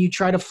sink when you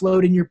try to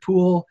float in your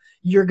pool.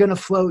 You're going to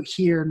float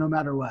here no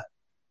matter what.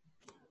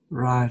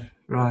 Right.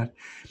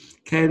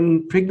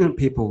 Can pregnant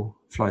people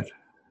float?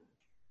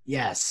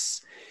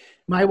 Yes.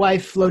 My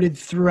wife floated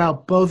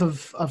throughout both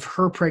of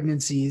her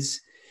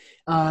pregnancies.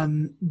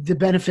 The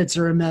benefits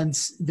are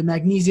immense. The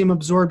magnesium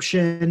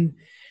absorption,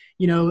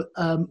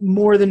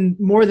 more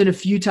than a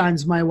few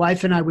times my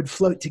wife and I would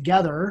float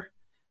together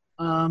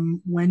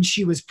when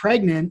she was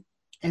pregnant.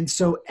 And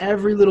so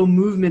every little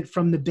movement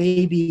from the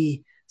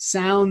baby,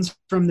 sounds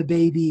from the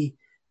baby,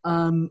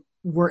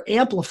 were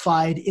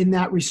amplified in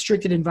that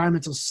restricted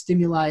environmental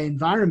stimuli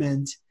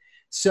environment.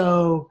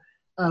 So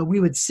we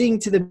would sing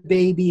to the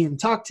baby and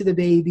talk to the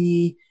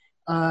baby.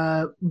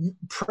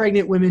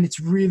 Pregnant women, it's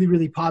really,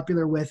 really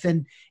popular with.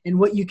 And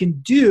what you can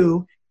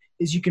do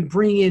is you can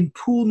bring in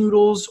pool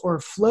noodles or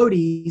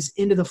floaties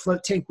into the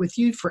float tank with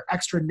you for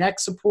extra neck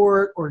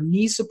support or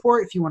knee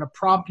support if you want to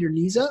prop your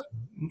knees up.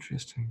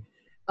 Interesting.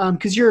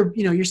 Because your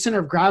center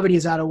of gravity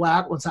is out of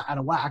whack. Well, it's not out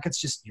of whack. It's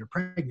just you're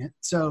pregnant.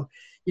 So,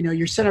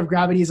 your center of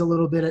gravity is a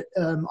little bit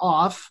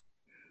off,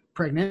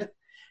 pregnant.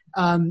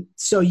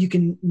 So you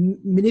can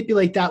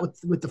manipulate that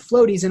with the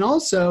floaties. And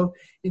also,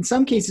 in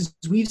some cases,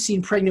 we've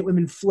seen pregnant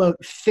women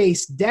float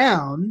face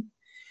down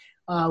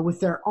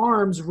with their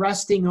arms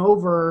resting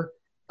over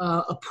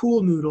a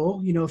pool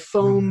noodle,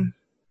 foam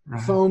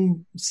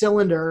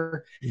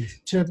cylinder, yes,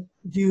 to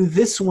do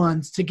this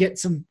one to get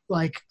some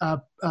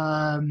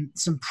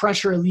some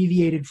pressure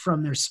alleviated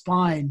from their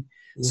spine.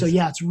 Yes. So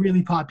yeah, it's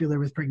really popular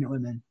with pregnant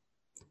women.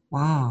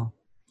 Wow.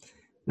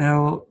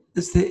 Now,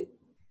 is there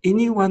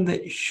anyone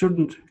that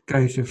shouldn't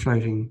go to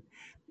floating?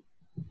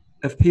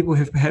 If people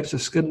have perhaps a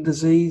skin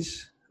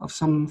disease of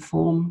some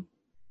form,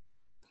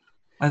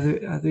 are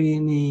there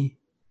any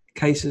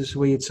cases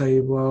where you'd say,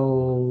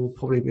 well,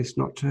 probably best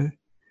not to?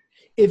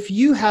 If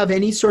you have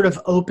any sort of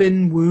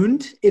open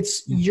wound,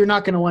 you're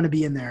not going to want to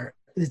be in there.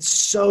 It's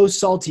so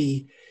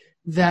salty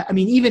that,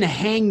 even a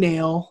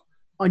hangnail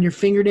on your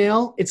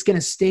fingernail, it's going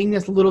to sting a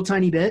little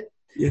tiny bit.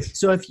 Yes.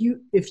 So if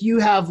you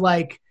have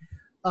really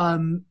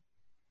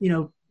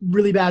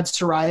bad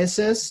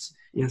psoriasis,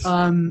 yes,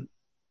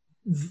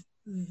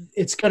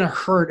 it's going to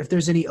hurt if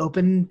there's any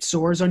open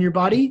sores on your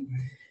body.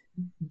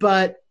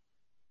 But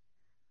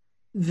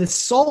the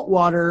salt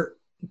water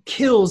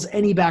kills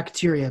any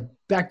bacteria.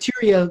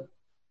 Bacteria,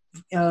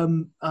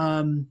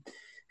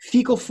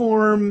 fecal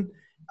form,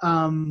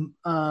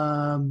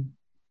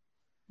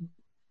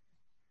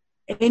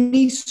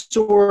 any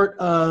sort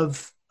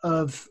of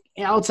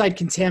outside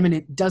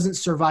contaminant doesn't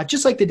survive.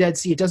 Just like the Dead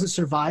Sea, it doesn't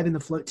survive in the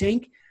float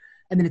tank.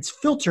 And then it's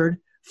filtered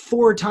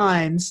 4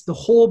 times. The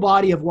whole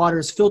body of water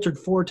is filtered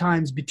 4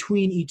 times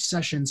between each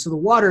session. So the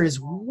water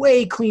is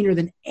way cleaner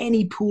than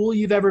any pool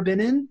you've ever been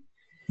in.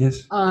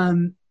 Yes.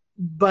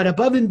 But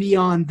above and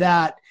beyond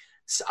that,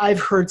 I've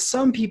heard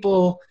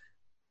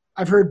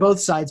both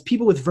sides.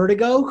 People with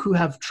vertigo who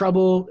have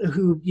trouble,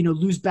 who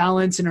lose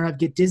balance and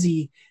get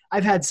dizzy.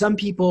 I've had some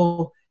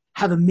people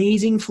have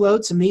amazing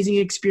floats, amazing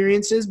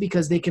experiences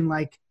because they can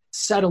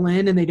settle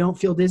in and they don't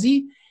feel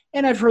dizzy.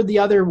 And I've heard the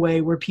other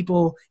way where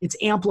it's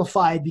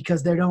amplified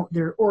because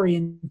their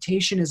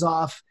orientation is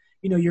off.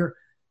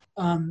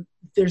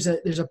 There's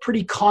a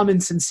pretty common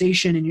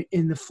sensation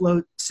in the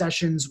float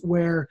sessions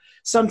where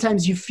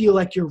sometimes you feel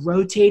like you're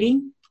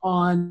rotating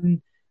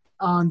on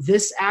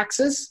this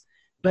axis,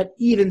 but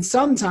even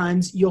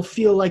sometimes you'll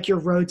feel like you're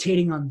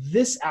rotating on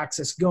this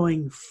axis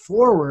going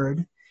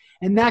forward.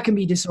 And that can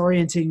be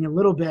disorienting a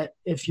little bit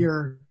if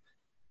you're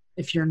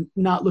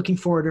not looking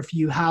forward, or if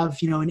you have,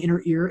 an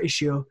inner ear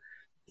issue.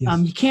 Yes.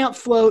 You can't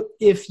float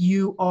if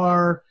you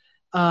are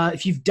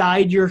if you've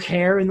dyed your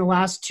hair in the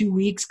last 2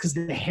 weeks, because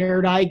the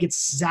hair dye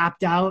gets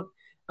zapped out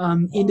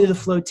into the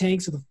float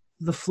tank. So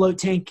the float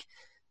tank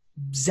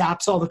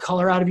zaps all the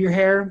color out of your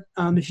hair.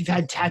 If you've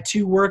had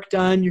tattoo work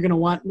done, you're going to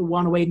want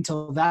to wait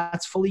until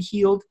that's fully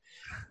healed.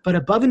 But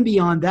above and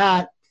beyond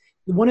that,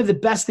 one of the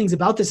best things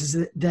about this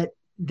is that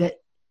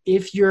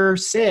if you're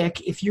sick,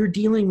 if you're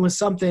dealing with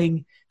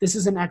something, this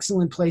is an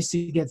excellent place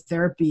to get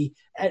therapy,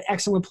 an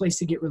excellent place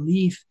to get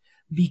relief,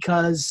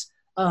 because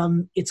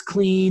it's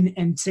clean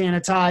and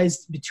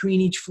sanitized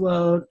between each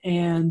float,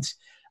 and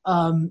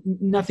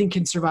nothing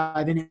can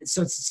survive in it.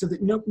 So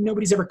that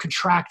nobody's ever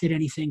contracted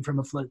anything from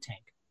a float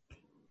tank.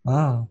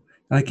 Wow.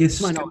 I guess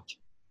To my knowledge.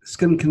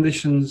 skin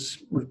conditions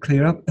would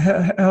clear up.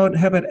 How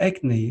about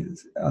acne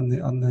on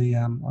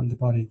the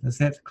body? Does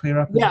that clear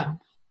up? Yeah,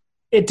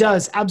 it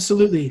does.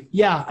 Absolutely.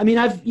 Yeah. I mean,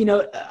 I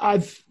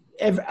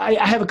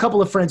have a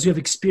couple of friends who have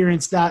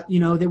experienced that,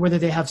 whether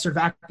they have sort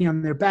of acne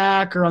on their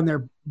back or on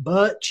their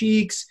butt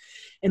cheeks.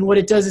 And what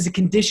it does is it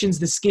conditions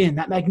the skin.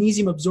 That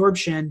magnesium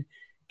absorption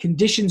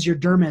conditions your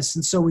dermis.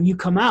 And so when you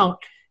come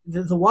out,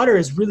 the water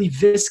is really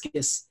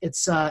viscous.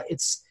 It's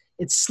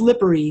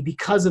slippery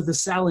because of the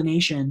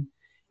salination.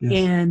 Yes.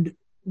 And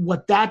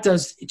what that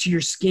does to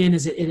your skin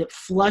is it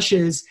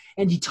flushes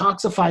and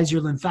detoxifies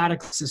your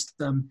lymphatic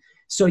system.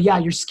 So yeah,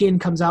 your skin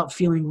comes out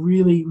feeling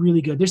really,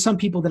 really good. There's some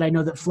people that I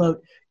know that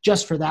float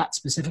just for that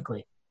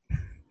specifically.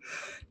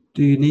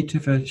 Do you need to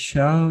have a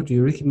shower? Do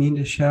you recommend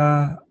a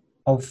shower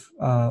of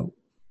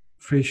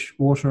fresh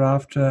water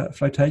after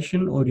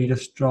flotation, or do you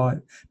just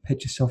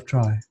pat yourself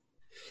dry?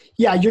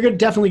 Yeah, you're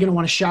definitely going to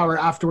want to shower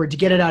afterward to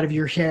get it out of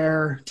your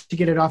hair, to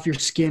get it off your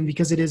skin,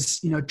 because it is,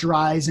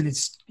 dries and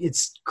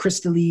it's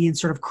crystally and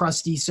sort of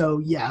crusty. So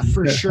yeah,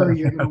 for sure,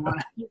 you're going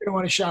to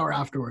want to shower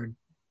afterward.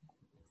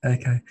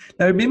 Okay.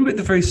 Now, remember at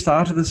the very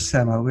start of this,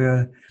 Sama,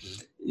 where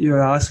you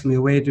were asking me,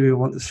 where do we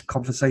want this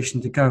conversation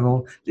to go?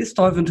 Well, let's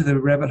dive into the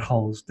rabbit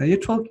holes. Now, you're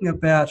talking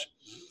about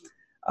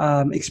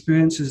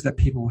experiences that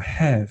people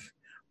have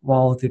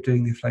while they're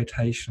doing their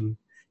flotation.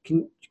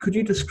 Could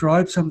you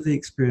describe some of the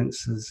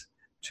experiences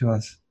to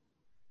us?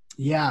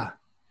 Yeah.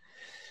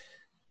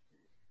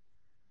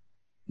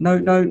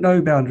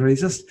 No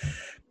boundaries. Just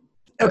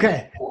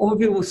okay. All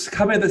people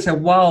come in and say,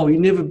 "Wow, you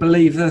never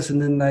believe this,"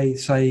 and then they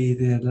say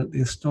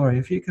their story.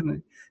 If you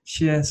can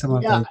share some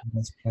of those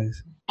with us,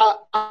 please.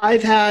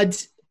 I've had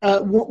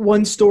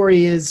one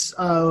story is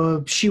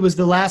she was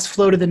the last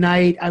float of the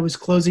night. I was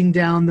closing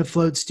down the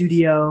float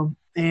studio,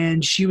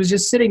 and she was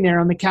just sitting there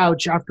on the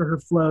couch after her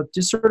float,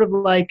 just sort of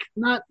like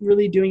not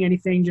really doing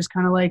anything, just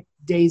kind of like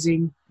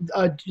dazing,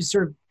 just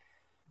sort of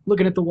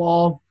looking at the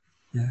wall.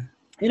 Yeah.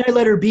 And I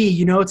let her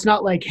be, it's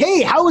not like,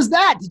 hey, how was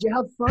that? Did you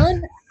have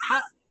fun?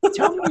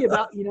 Tell me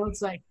about,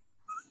 it's like,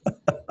 you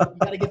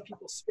got to give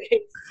people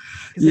space.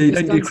 Yeah, you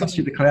don't do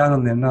Krusty the Clown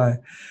on them, no.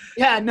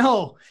 Yeah,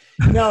 no.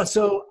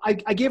 So I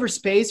gave her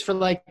space for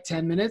like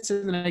 10 minutes,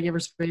 and then I gave her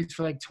space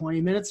for like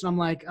 20 minutes. And I'm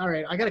like, all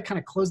right, I got to kind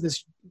of close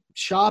this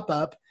shop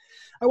up.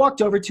 I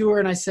walked over to her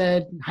and I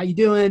said, how you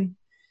doing?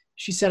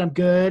 She said, I'm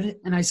good.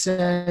 And I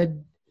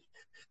said,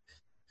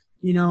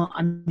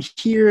 I'm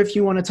here if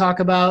you want to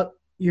talk about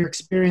your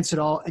experience at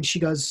all. And she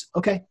goes,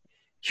 okay,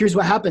 here's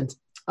what happened.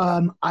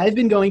 I've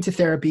been going to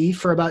therapy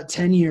for about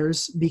 10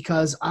 years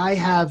because I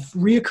have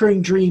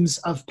reoccurring dreams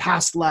of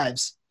past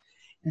lives.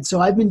 And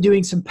so I've been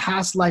doing some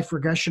past life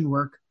regression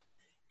work.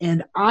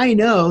 And I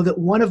know that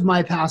one of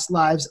my past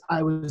lives,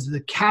 I was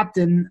the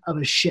captain of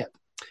a ship,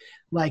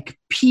 like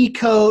pea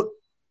coat,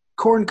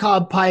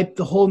 corncob pipe,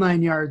 the whole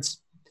 9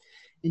 yards.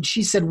 And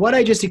she said, what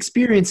I just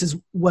experienced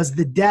was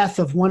the death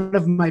of one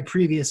of my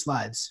previous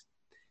lives.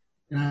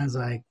 And I was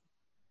like,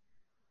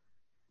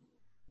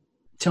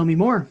 tell me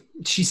more.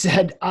 She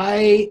said,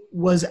 I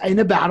was in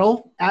a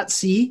battle at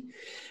sea.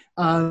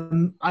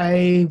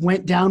 I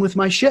went down with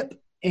my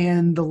ship,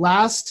 and the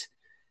last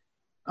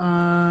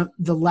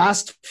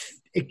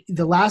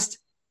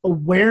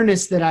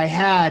awareness that I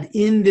had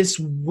in this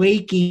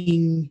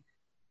waking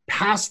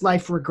past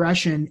life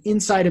regression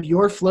inside of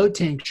your float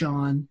tank,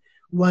 John,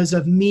 was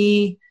of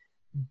me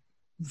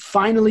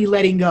finally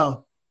letting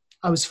go.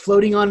 I was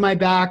floating on my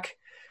back.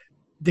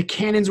 The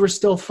cannons were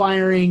still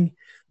firing.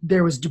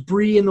 There was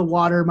debris in the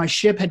water. My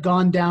ship had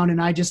gone down,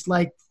 and I just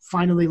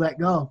finally let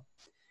go.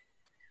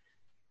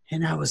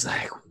 And I was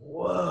like,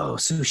 whoa.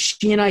 So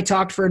she and I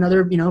talked for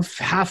another,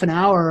 half an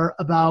hour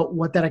about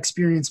what that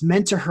experience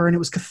meant to her. And it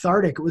was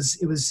cathartic. It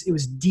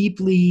was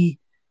deeply,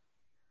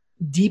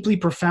 deeply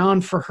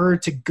profound for her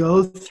to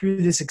go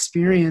through this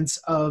experience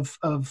of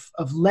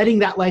letting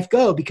that life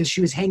go, because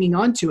she was hanging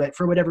on to it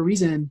for whatever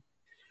reason.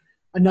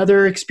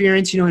 Another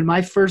experience, in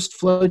my first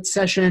float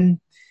session,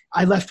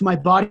 I left my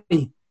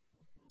body,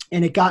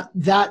 and it got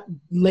that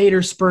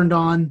later spurned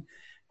on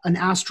an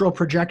astral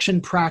projection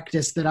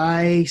practice that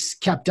I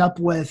kept up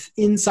with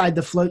inside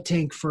the float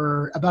tank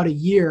for about a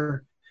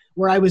year,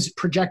 where I was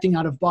projecting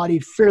out of body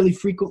fairly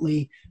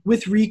frequently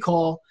with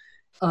recall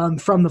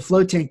from the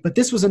float tank. But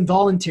this was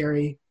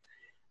involuntary.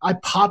 I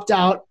popped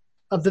out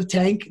of the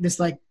tank, this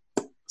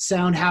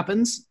sound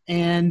happens,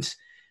 and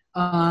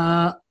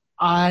I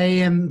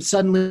am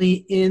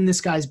suddenly in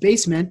this guy's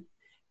basement,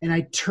 and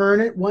I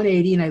turn it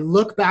 180 and I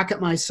look back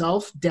at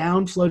myself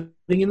down floating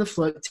in the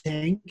float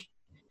tank.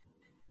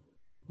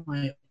 I'm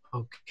like,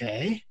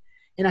 okay.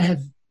 And I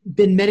have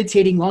been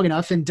meditating long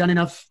enough and done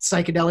enough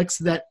psychedelics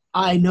that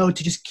I know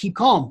to just keep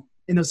calm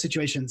in those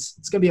situations.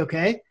 It's going to be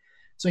okay.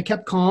 So I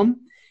kept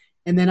calm,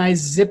 and then I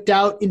zipped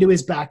out into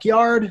his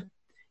backyard,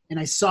 and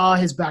I saw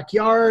his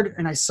backyard,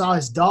 and I saw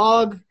his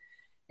dog,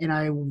 and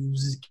I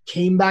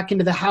came back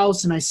into the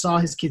house, and I saw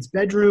his kid's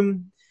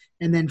bedroom,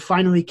 and then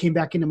finally came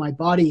back into my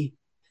body,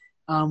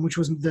 which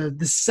was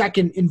the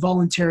second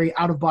involuntary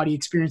out-of-body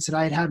experience that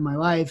I had in my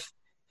life.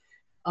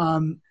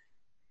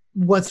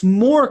 What's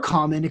more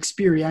common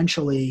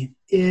experientially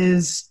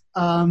is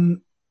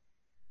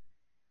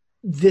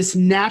this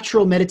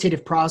natural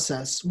meditative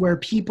process where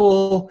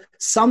people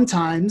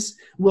sometimes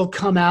will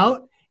come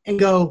out and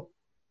go,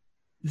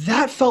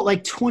 that felt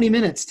like 20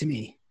 minutes to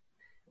me.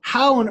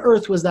 How on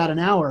earth was that an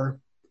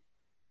hour?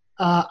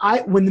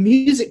 When the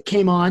music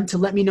came on to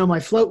let me know my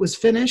float was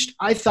finished,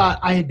 I thought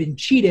I had been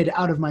cheated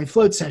out of my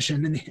float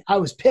session, and I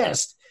was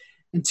pissed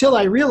until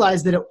I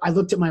realized that I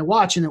looked at my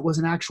watch and it was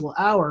an actual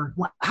hour.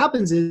 What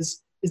happens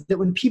is that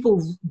when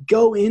people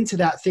go into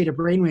that theta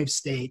brainwave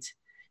state,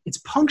 it's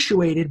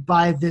punctuated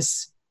by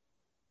this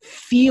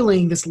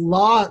feeling, this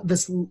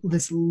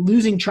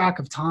losing track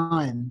of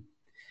time.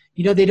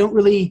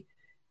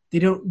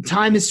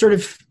 Time is sort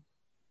of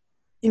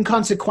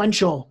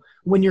inconsequential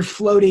when you're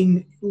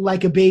floating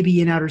like a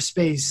baby in outer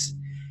space.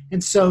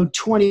 And so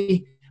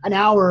an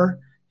hour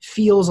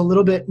feels a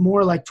little bit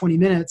more like 20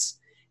 minutes.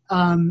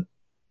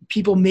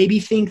 People maybe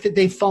think that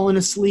they've fallen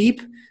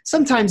asleep.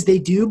 Sometimes they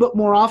do, but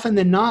more often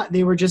than not,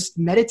 they were just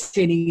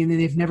meditating and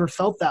they've never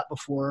felt that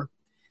before.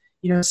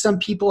 Some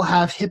people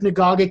have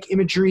hypnagogic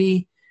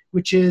imagery,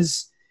 which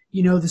is,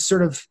 the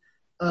sort of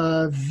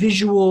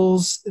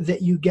visuals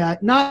that you get.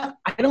 I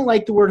don't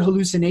like the word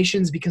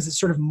hallucinations because it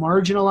sort of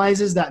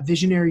marginalizes that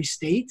visionary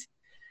state.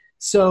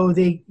 So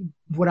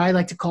what I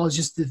like to call is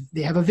just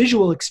they have a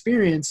visual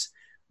experience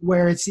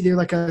where it's either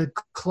like a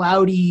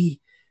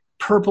cloudy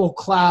purple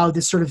cloud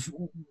that's sort of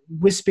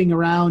wisping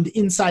around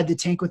inside the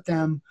tank with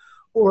them,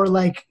 or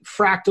like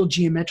fractal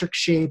geometric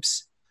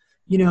shapes.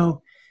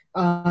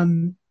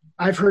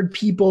 I've heard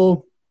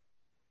people,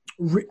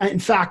 in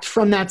fact,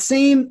 from that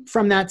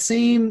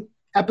same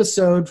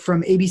episode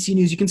from ABC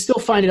News, you can still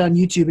find it on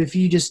YouTube if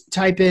you just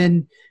type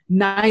in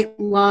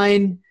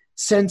Nightline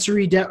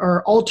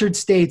or altered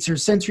states or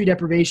sensory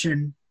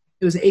deprivation.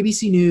 It was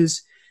ABC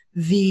News.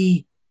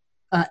 The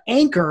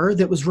anchor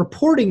that was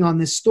reporting on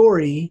this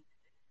story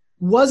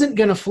wasn't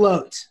going to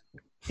float.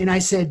 And I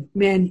said,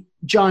 man,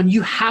 John,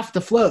 you have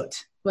to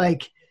float.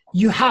 Like,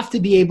 you have to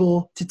be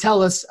able to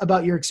tell us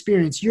about your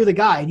experience. You're the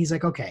guy. And he's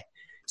like, okay.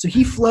 So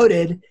he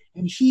floated,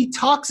 and he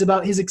talks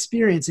about his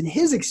experience. And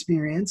his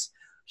experience,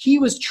 he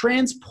was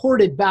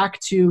transported back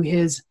to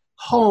his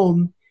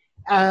home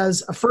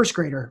as a first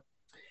grader.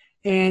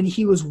 And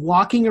he was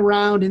walking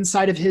around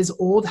inside of his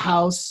old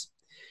house.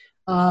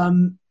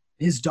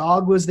 His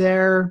dog was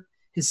there.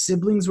 His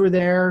siblings were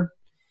there.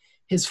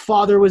 His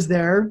father was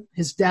there.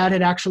 His dad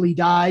had actually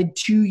died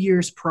 2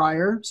 years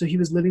prior, so he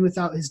was living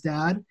without his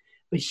dad.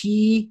 But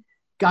he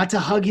got to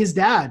hug his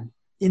dad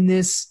in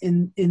this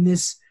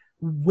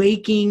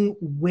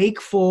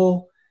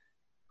wakeful,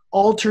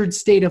 altered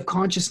state of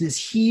consciousness.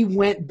 He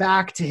went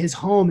back to his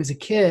home as a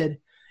kid,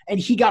 and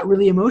he got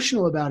really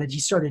emotional about it. He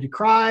started to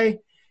cry.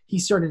 He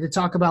started to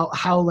talk about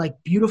how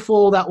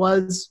beautiful that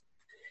was.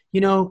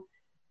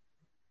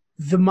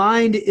 The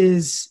mind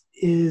is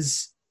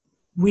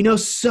we know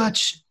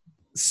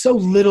so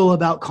little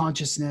about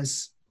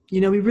consciousness. We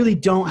really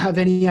don't have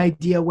any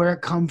idea where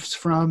it comes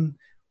from.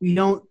 We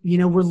don't,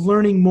 we're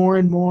learning more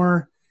and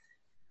more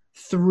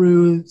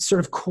through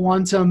sort of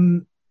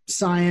quantum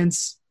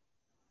science.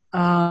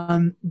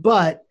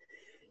 But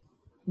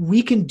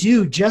we can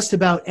do just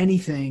about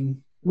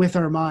anything with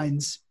our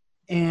minds.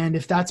 And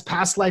if that's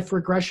past life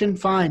regression,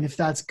 fine. If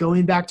that's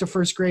going back to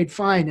first grade,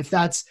 fine. If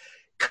that's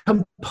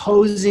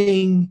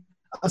composing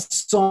a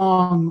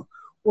song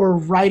or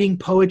writing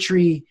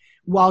poetry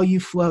while you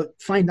float,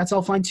 fine. That's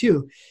all fine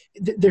too.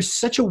 There's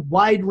such a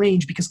wide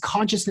range because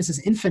consciousness is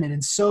infinite,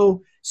 and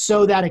so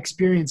that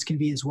experience can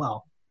be as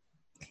well.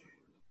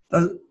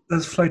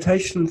 Does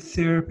flotation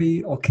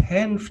therapy, or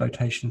can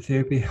flotation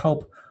therapy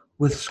help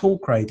with school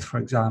grades, for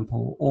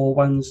example, or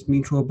one's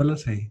mental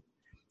ability,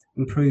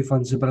 improve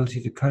one's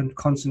ability to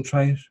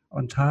concentrate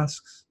on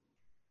tasks?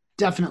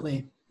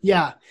 Definitely.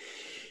 Yeah.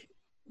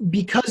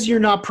 Because you're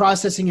not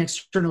processing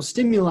external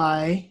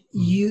stimuli,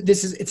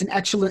 it's an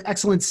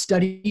excellent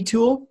study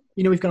tool.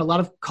 We've got a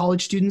lot of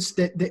college students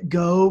that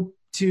go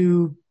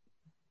to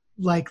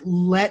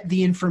let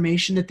the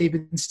information that they've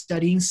been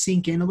studying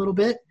sink in a little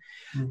bit.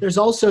 Mm-hmm. There's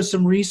also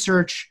some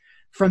research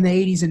from the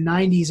 80s and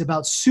 90s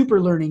about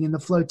super learning in the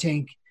float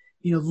tank.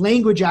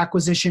 Language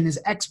acquisition is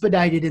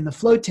expedited in the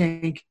float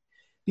tank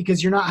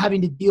because you're not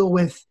having to deal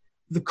with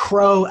the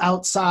crow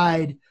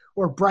outside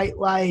or bright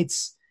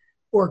lights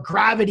or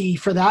gravity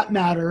for that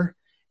matter.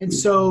 And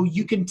so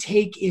you can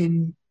take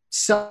in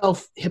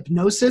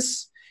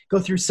self-hypnosis, go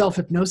through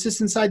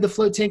self-hypnosis inside the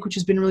float tank, which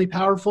has been really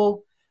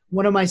powerful.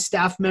 One of my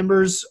staff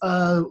members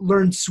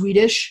learned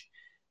Swedish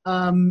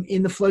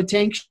in the float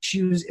tank.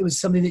 It was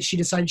something that she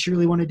decided she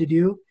really wanted to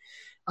do.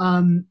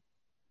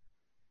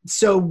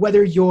 So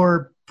whether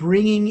you're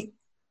bringing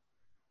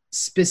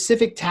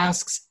specific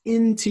tasks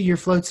into your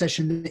float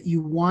session that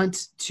you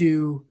want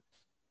to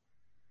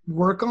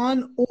work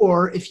on,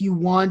 or if you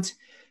want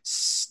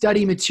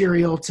study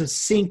material to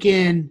sink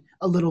in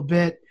a little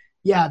bit,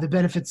 the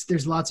benefits,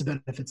 there's lots of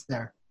benefits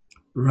there.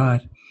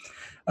 Right.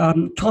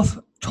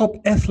 Top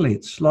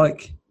athletes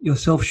like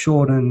yourself,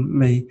 Sean, and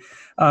me,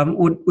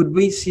 would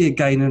we see a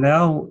gain in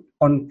our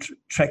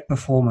on-track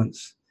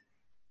performance?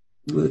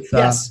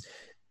 Yes.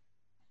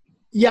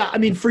 Yeah, I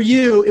mean, for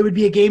you, it would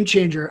be a game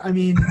changer. I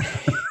mean,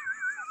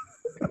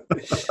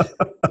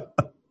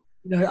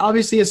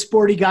 obviously a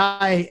sporty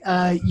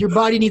guy, your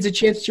body needs a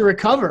chance to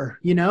recover,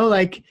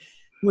 like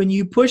when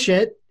you push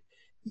it,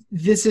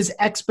 this is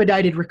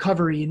expedited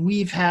recovery. And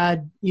we've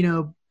had,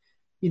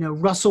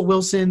 Russell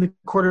Wilson, the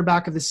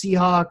quarterback of the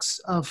Seahawks,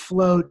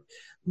 float,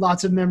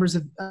 lots of members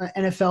of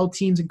NFL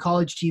teams and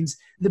college teams.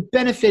 The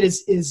benefit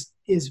is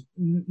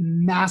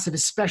massive,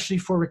 especially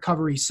for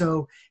recovery.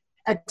 So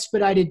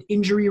expedited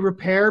injury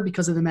repair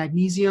because of the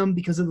magnesium,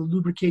 because of the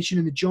lubrication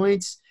in the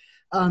joints,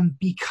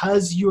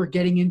 because you are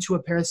getting into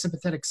a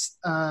parasympathetic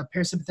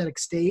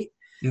state.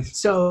 Yes.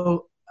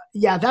 So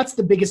that's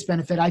the biggest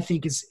benefit, I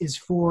think, is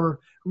for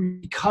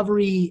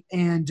recovery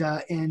and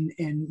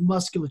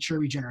musculature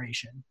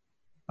regeneration.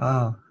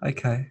 Ah,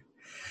 okay.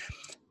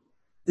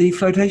 The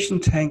flotation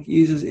tank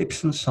uses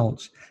Epsom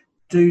salts.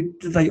 Do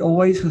they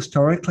always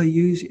historically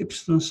use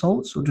Epsom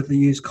salts, or do they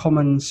use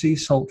common sea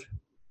salt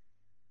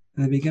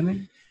in the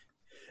beginning?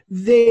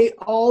 They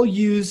all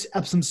use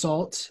Epsom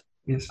salt.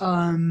 Yes.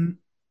 I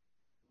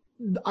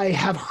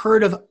have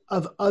heard of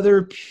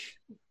other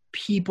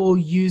people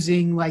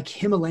using like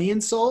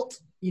Himalayan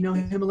salt,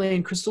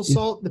 Himalayan crystal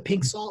salt, the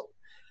pink salt.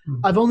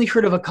 Mm-hmm. I've only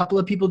heard of a couple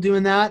of people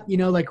doing that,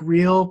 like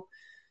real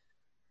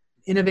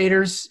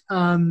innovators.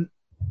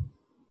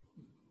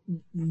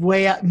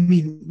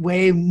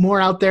 Way more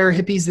out there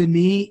hippies than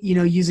me,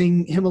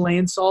 using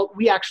Himalayan salt.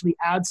 We actually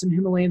add some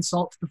Himalayan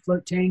salt to the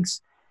float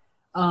tanks,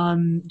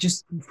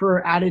 just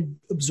for added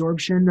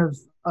absorption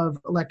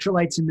of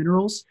electrolytes and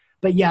minerals.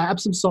 But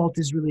Epsom salt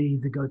is really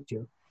the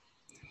go-to.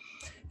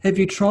 Have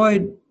you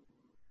tried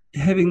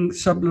having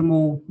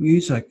subliminal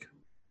music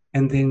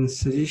and then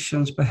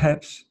suggestions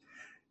perhaps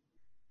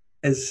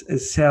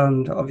as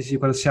sound? Obviously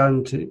you've got a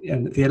sound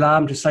and the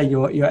alarm to say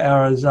your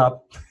hour is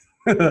up.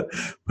 Put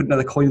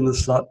another coin in the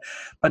slot.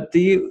 But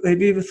have you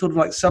ever thought of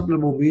like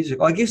subliminal music?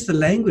 I guess the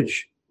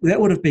language,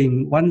 that would have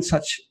been one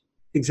such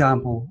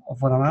example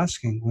of what I'm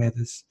asking, where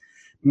this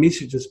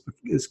message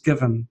is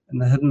given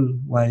in a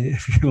hidden way,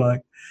 if you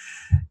like,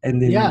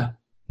 and then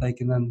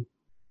taken in.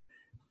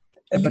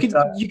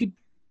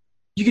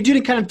 You could do it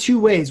in kind of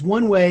two ways.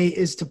 One way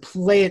is to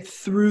play it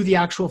through the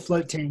actual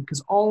float tank,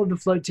 because all of the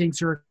float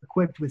tanks are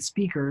equipped with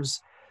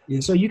speakers.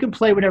 Yes. So you can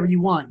play whatever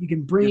you want. You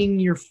can bring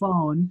your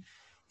phone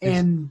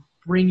and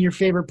bring your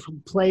favorite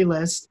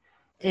playlist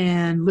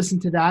and listen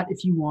to that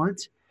if you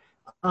want.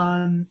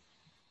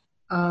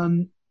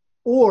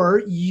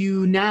 Or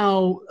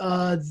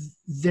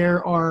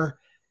there are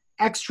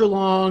extra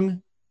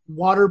long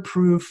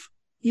waterproof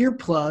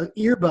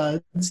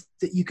earbuds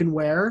that you can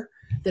wear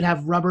that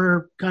have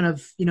rubber kind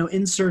of,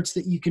 inserts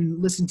that you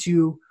can listen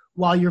to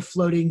while you're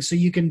floating. So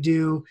you can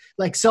do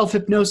like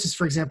self-hypnosis,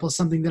 for example, is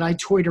something that I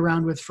toyed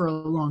around with for a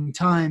long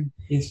time.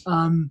 Yes.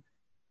 There's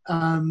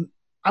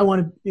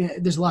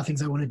a lot of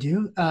things I want to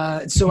do.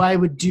 So I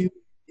would do,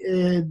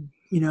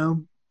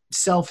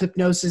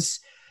 self-hypnosis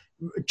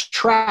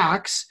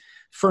tracks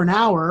for an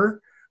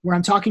hour where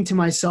I'm talking to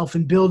myself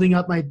and building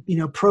up my,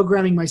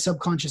 programming my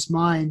subconscious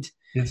mind.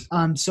 Yes.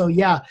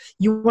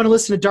 You want to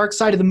listen to Dark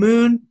Side of the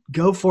Moon?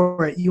 Go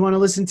for it. You want to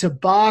listen to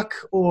Bach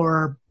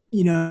or,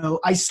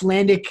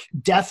 Icelandic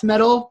death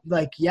metal?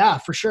 Like,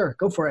 for sure.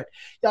 Go for it.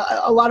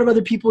 A lot of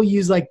other people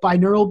use like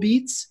binaural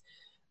beats,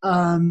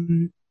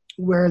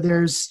 where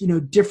there's,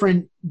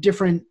 different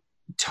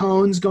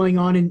tones going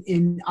on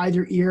in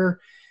either ear,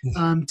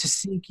 to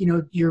sync,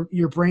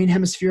 your brain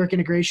hemispheric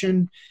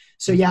integration.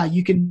 So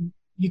you can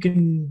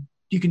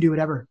do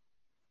whatever.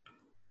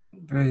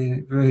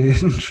 Very, very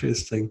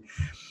interesting.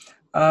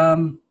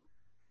 Have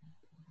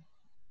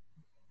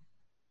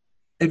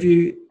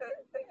you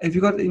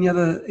got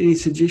any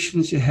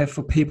suggestions you have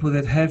for people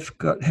that have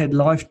had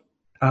life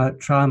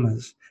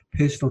traumas,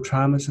 personal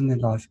traumas in their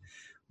life?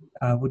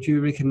 Would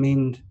you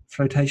recommend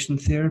flotation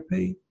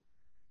therapy?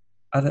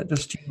 Are that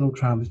just general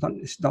traumas?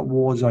 It's not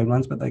war zone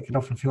ones, but they can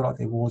often feel like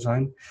they're war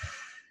zone.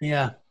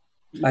 Yeah.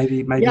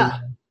 Maybe. Yeah.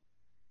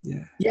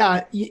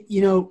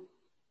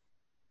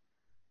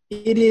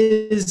 It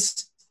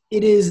is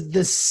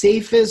the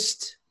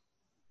safest,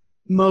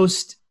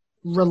 most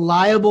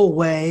reliable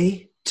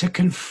way to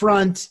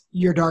confront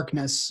your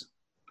darkness.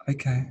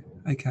 Okay.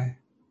 It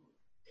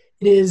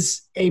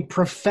is a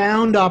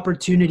profound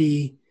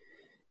opportunity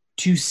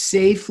to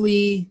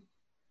safely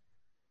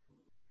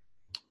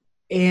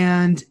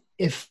and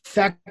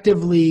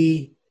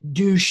effectively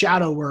do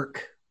shadow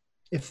work.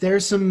 If there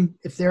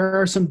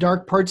are some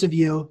dark parts of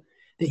you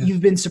that Yes.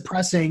 you've been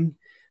suppressing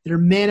that are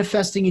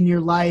manifesting in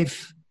your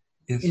life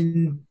Yes.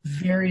 in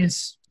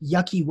various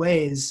yucky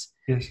ways,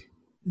 Yes.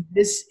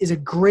 this is a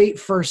great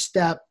first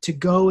step to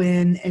go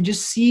in and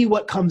just see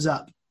what comes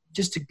up.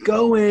 Just to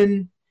go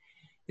in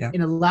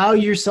and allow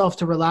yourself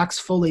to relax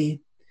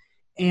fully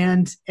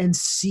and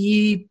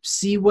see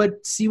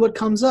what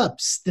comes up.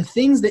 The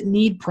things that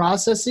need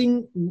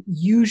processing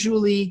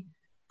usually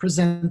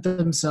present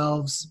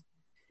themselves,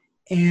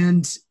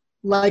 and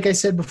like I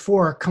said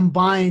before,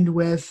 combined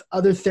with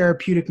other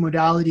therapeutic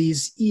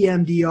modalities,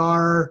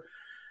 EMDR,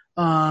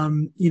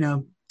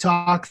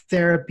 talk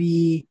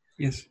therapy,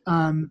 Yes.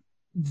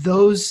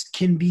 those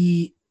can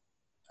be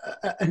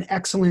an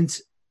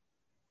excellent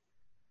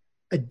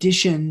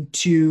addition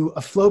to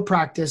a flow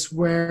practice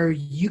where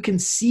you can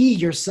see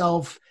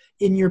yourself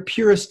in your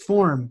purest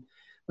form.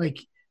 Like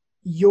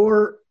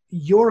your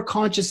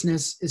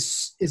consciousness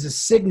is a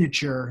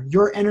signature,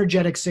 your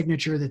energetic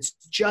signature that's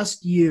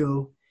just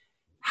you.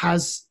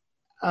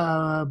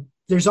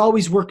 There's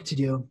always work to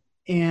do.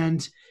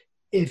 And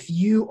if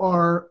you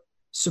are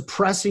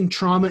suppressing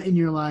trauma in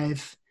your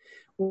life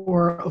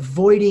or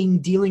avoiding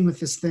dealing with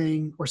this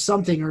thing or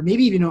something, or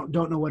maybe even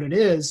don't know what it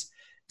is,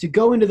 to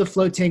go into the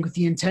float tank with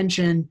the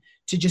intention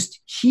to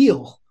just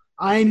heal.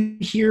 I'm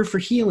here for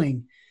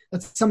healing.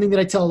 That's something that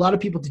I tell a lot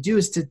of people to do,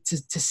 is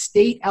to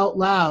state out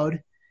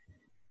loud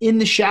in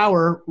the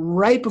shower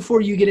right before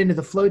you get into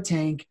the float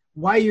tank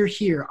why you're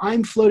here.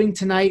 I'm floating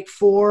tonight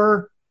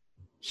for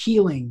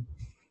healing.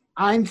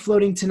 I'm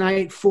floating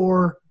tonight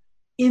for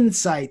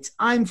insight.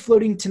 I'm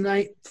floating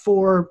tonight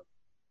for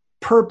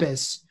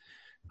purpose.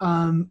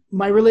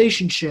 My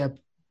relationship,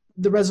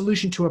 the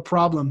resolution to a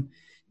problem.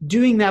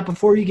 Doing that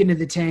before you get into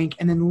the tank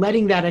and then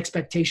letting that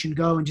expectation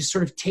go and just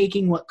sort of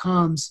taking what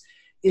comes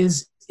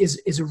is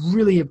a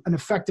really an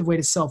effective way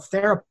to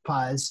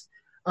self-therapize.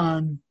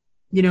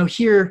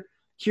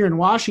 Here in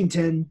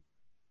Washington,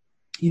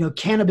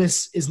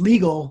 cannabis is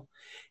legal,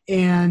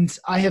 and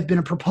I have been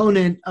a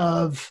proponent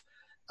of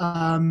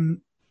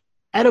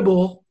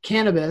edible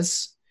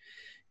cannabis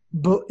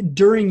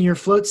during your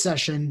float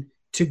session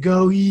to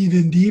go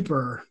even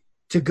deeper,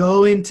 to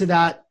go into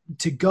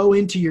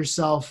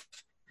yourself.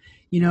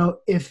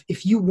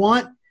 If you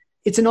want,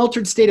 it's an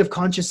altered state of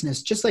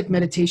consciousness, just like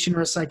meditation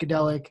or a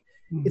psychedelic.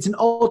 It's an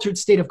altered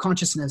state of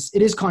consciousness.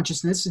 It is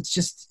consciousness. It's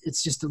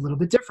just a little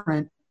bit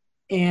different.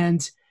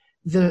 And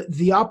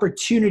the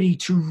opportunity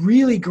to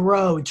really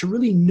grow and to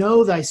really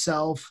know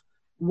thyself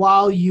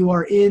while you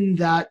are in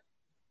that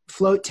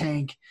float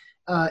tank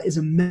is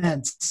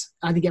immense.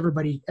 I think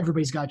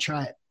everybody's got to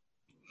try it.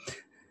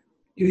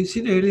 You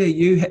said earlier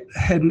you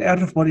had an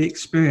out-of-body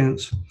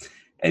experience,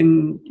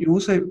 and you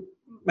also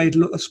made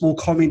a small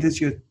comment as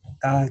you're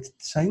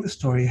saying the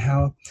story,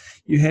 how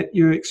you had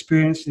your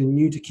experience and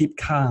knew to keep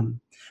calm.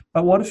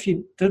 But what if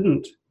you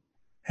didn't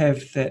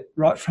have that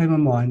right frame of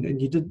mind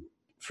and you did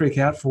freak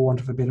out, for want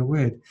of a better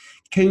word?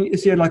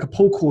 Is there like a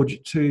pull cord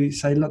to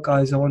say, look,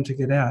 guys, I want to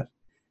get out?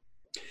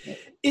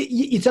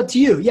 It's up to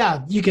you.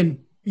 Yeah, you can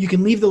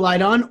leave the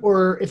light on,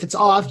 or if it's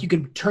off, you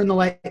can turn the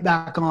light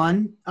back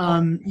on.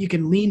 You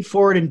can lean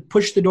forward and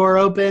push the door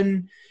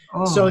open.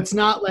 Oh. So it's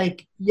not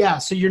like,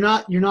 so you're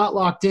not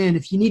locked in.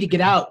 If you need to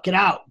get out,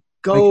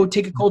 go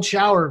take a cold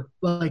shower,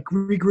 like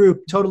regroup,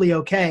 totally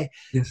okay.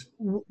 Yes.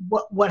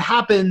 What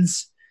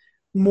happens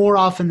more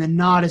often than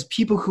not is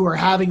people who are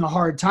having a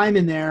hard time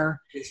in there,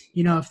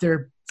 if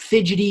they're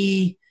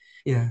fidgety,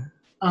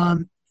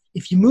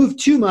 if you move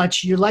too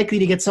much, you're likely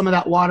to get some of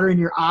that water in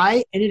your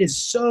eye, and it is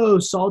so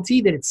salty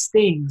that it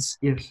stings.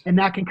 Yes. And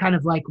that can kind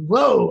of like,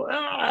 whoa,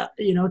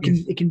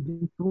 it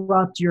can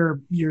disrupt your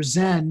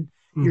zen,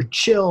 your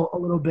chill a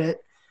little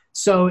bit.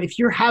 So if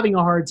you're having a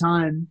hard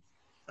time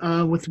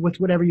with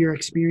whatever you're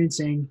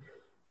experiencing,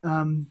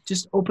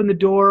 just open the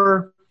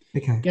door,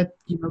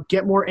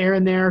 get more air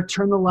in there,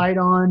 turn the light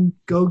on,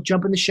 go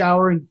jump in the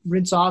shower and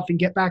rinse off and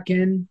get back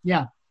in.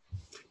 Yeah.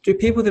 Do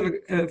people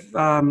that have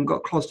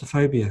got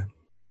claustrophobia,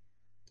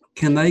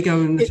 can they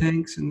go in the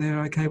tanks and they're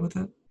okay with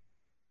it?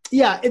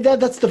 Yeah,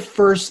 that's the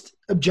first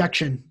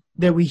objection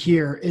that we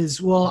hear is,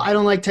 well, I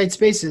don't like tight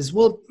spaces.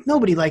 Well,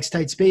 nobody likes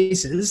tight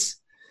spaces.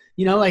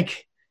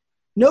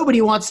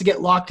 Nobody wants to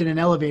get locked in an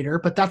elevator,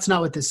 but that's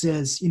not what this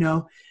is.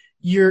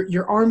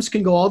 Your arms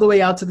can go all the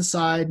way out to the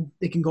side.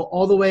 They can go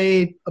all the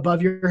way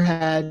above your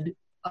head,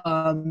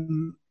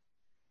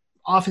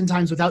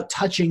 oftentimes without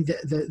touching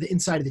the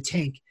inside of the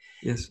tank.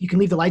 Yes. You can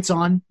leave the lights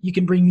on. You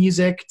can bring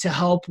music to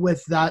help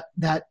with that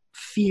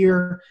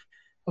fear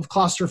of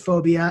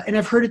claustrophobia. And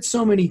I've heard it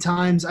so many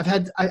times. I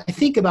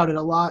think about it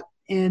a lot.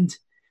 And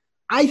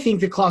I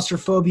think that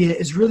claustrophobia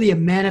is really a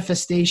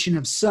manifestation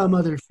of some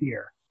other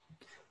fear.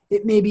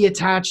 It may be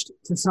attached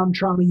to some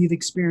trauma you've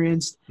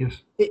experienced.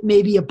 Yes. It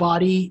may be a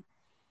body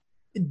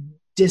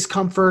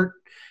discomfort.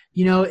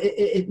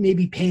 It may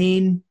be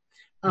pain.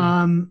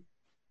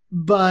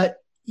 But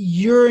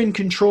you're in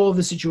control of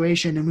the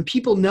situation. And when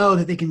people know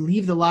that they can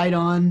leave the light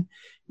on,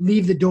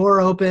 leave the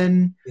door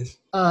open, Yes.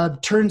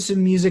 Turn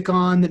some music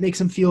on that makes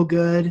them feel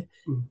good,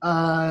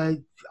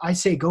 Mm. I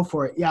say go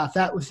for it. Yeah,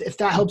 if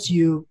that helps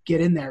you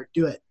get in there,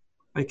 do it.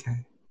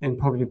 Okay. And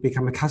probably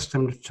become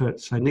accustomed to it.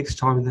 So next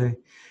time they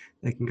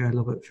can go a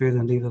little bit further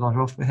and leave the light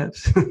off,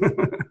 perhaps.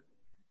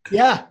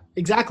 Yeah,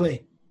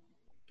 exactly.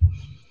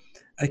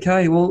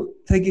 Okay. Well,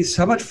 thank you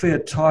so much for your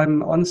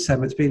time on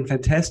Sam. It's been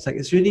fantastic.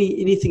 Is there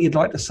anything you'd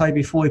like to say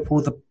before we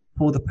pull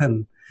the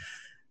pin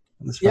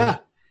on this one? Yeah.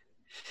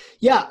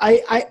 Yeah.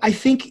 I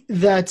think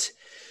that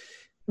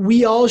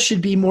we all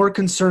should be more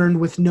concerned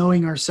with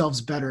knowing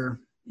ourselves better.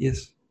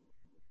 Yes.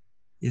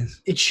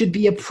 Yes. It should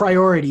be a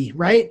priority,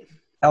 right?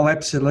 Oh,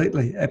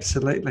 absolutely.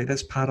 Absolutely.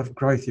 That's part of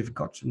growth. You've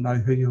got to know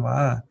who you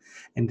are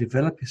and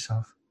develop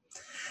yourself.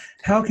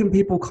 How can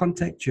people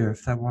contact you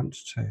if they want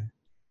to?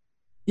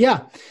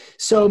 Yeah.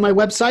 So my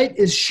website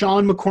is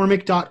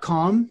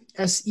SeanMcCormick.com,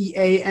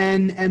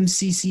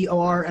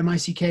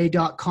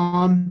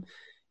 SeanMcCormick.com.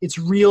 It's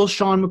real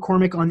Sean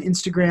McCormick on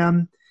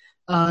Instagram.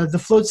 The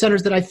float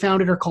centers that I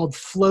founded are called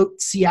Float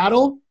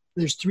Seattle.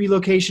 There's 3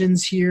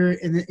 locations here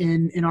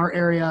in our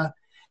area.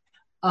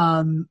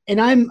 And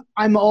I'm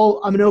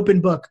an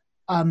open book.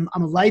 I'm a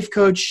life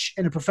coach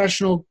and a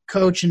professional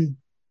coach and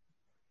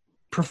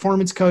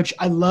performance coach.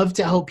 I love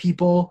to help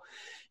people.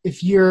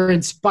 If you're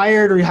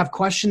inspired or you have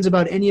questions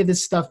about any of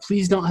this stuff,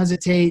 please don't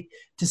hesitate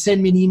to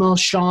send me an email,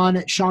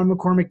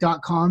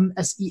 Sean@SeanMcCormick.com,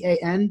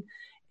 SEAN,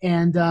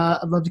 and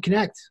I'd love to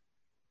connect.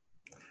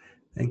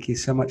 Thank you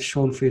so much,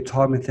 Sean, for your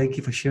time, and thank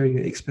you for sharing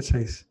your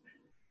expertise.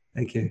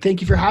 Thank you.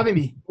 Thank you for having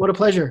me. What a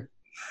pleasure.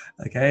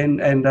 Okay, and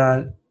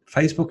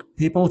Facebook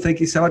people, thank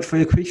you so much for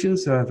your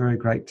questions. They're very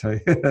great too.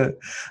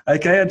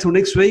 Okay, until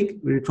next week,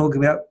 we're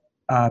talking about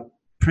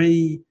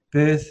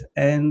pre-birth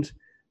and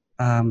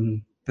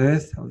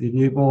birth of your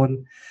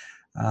newborn.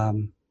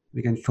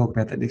 We're going to talk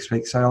about that next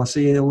week. So I'll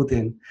see you all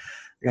then.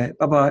 Okay,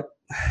 bye-bye.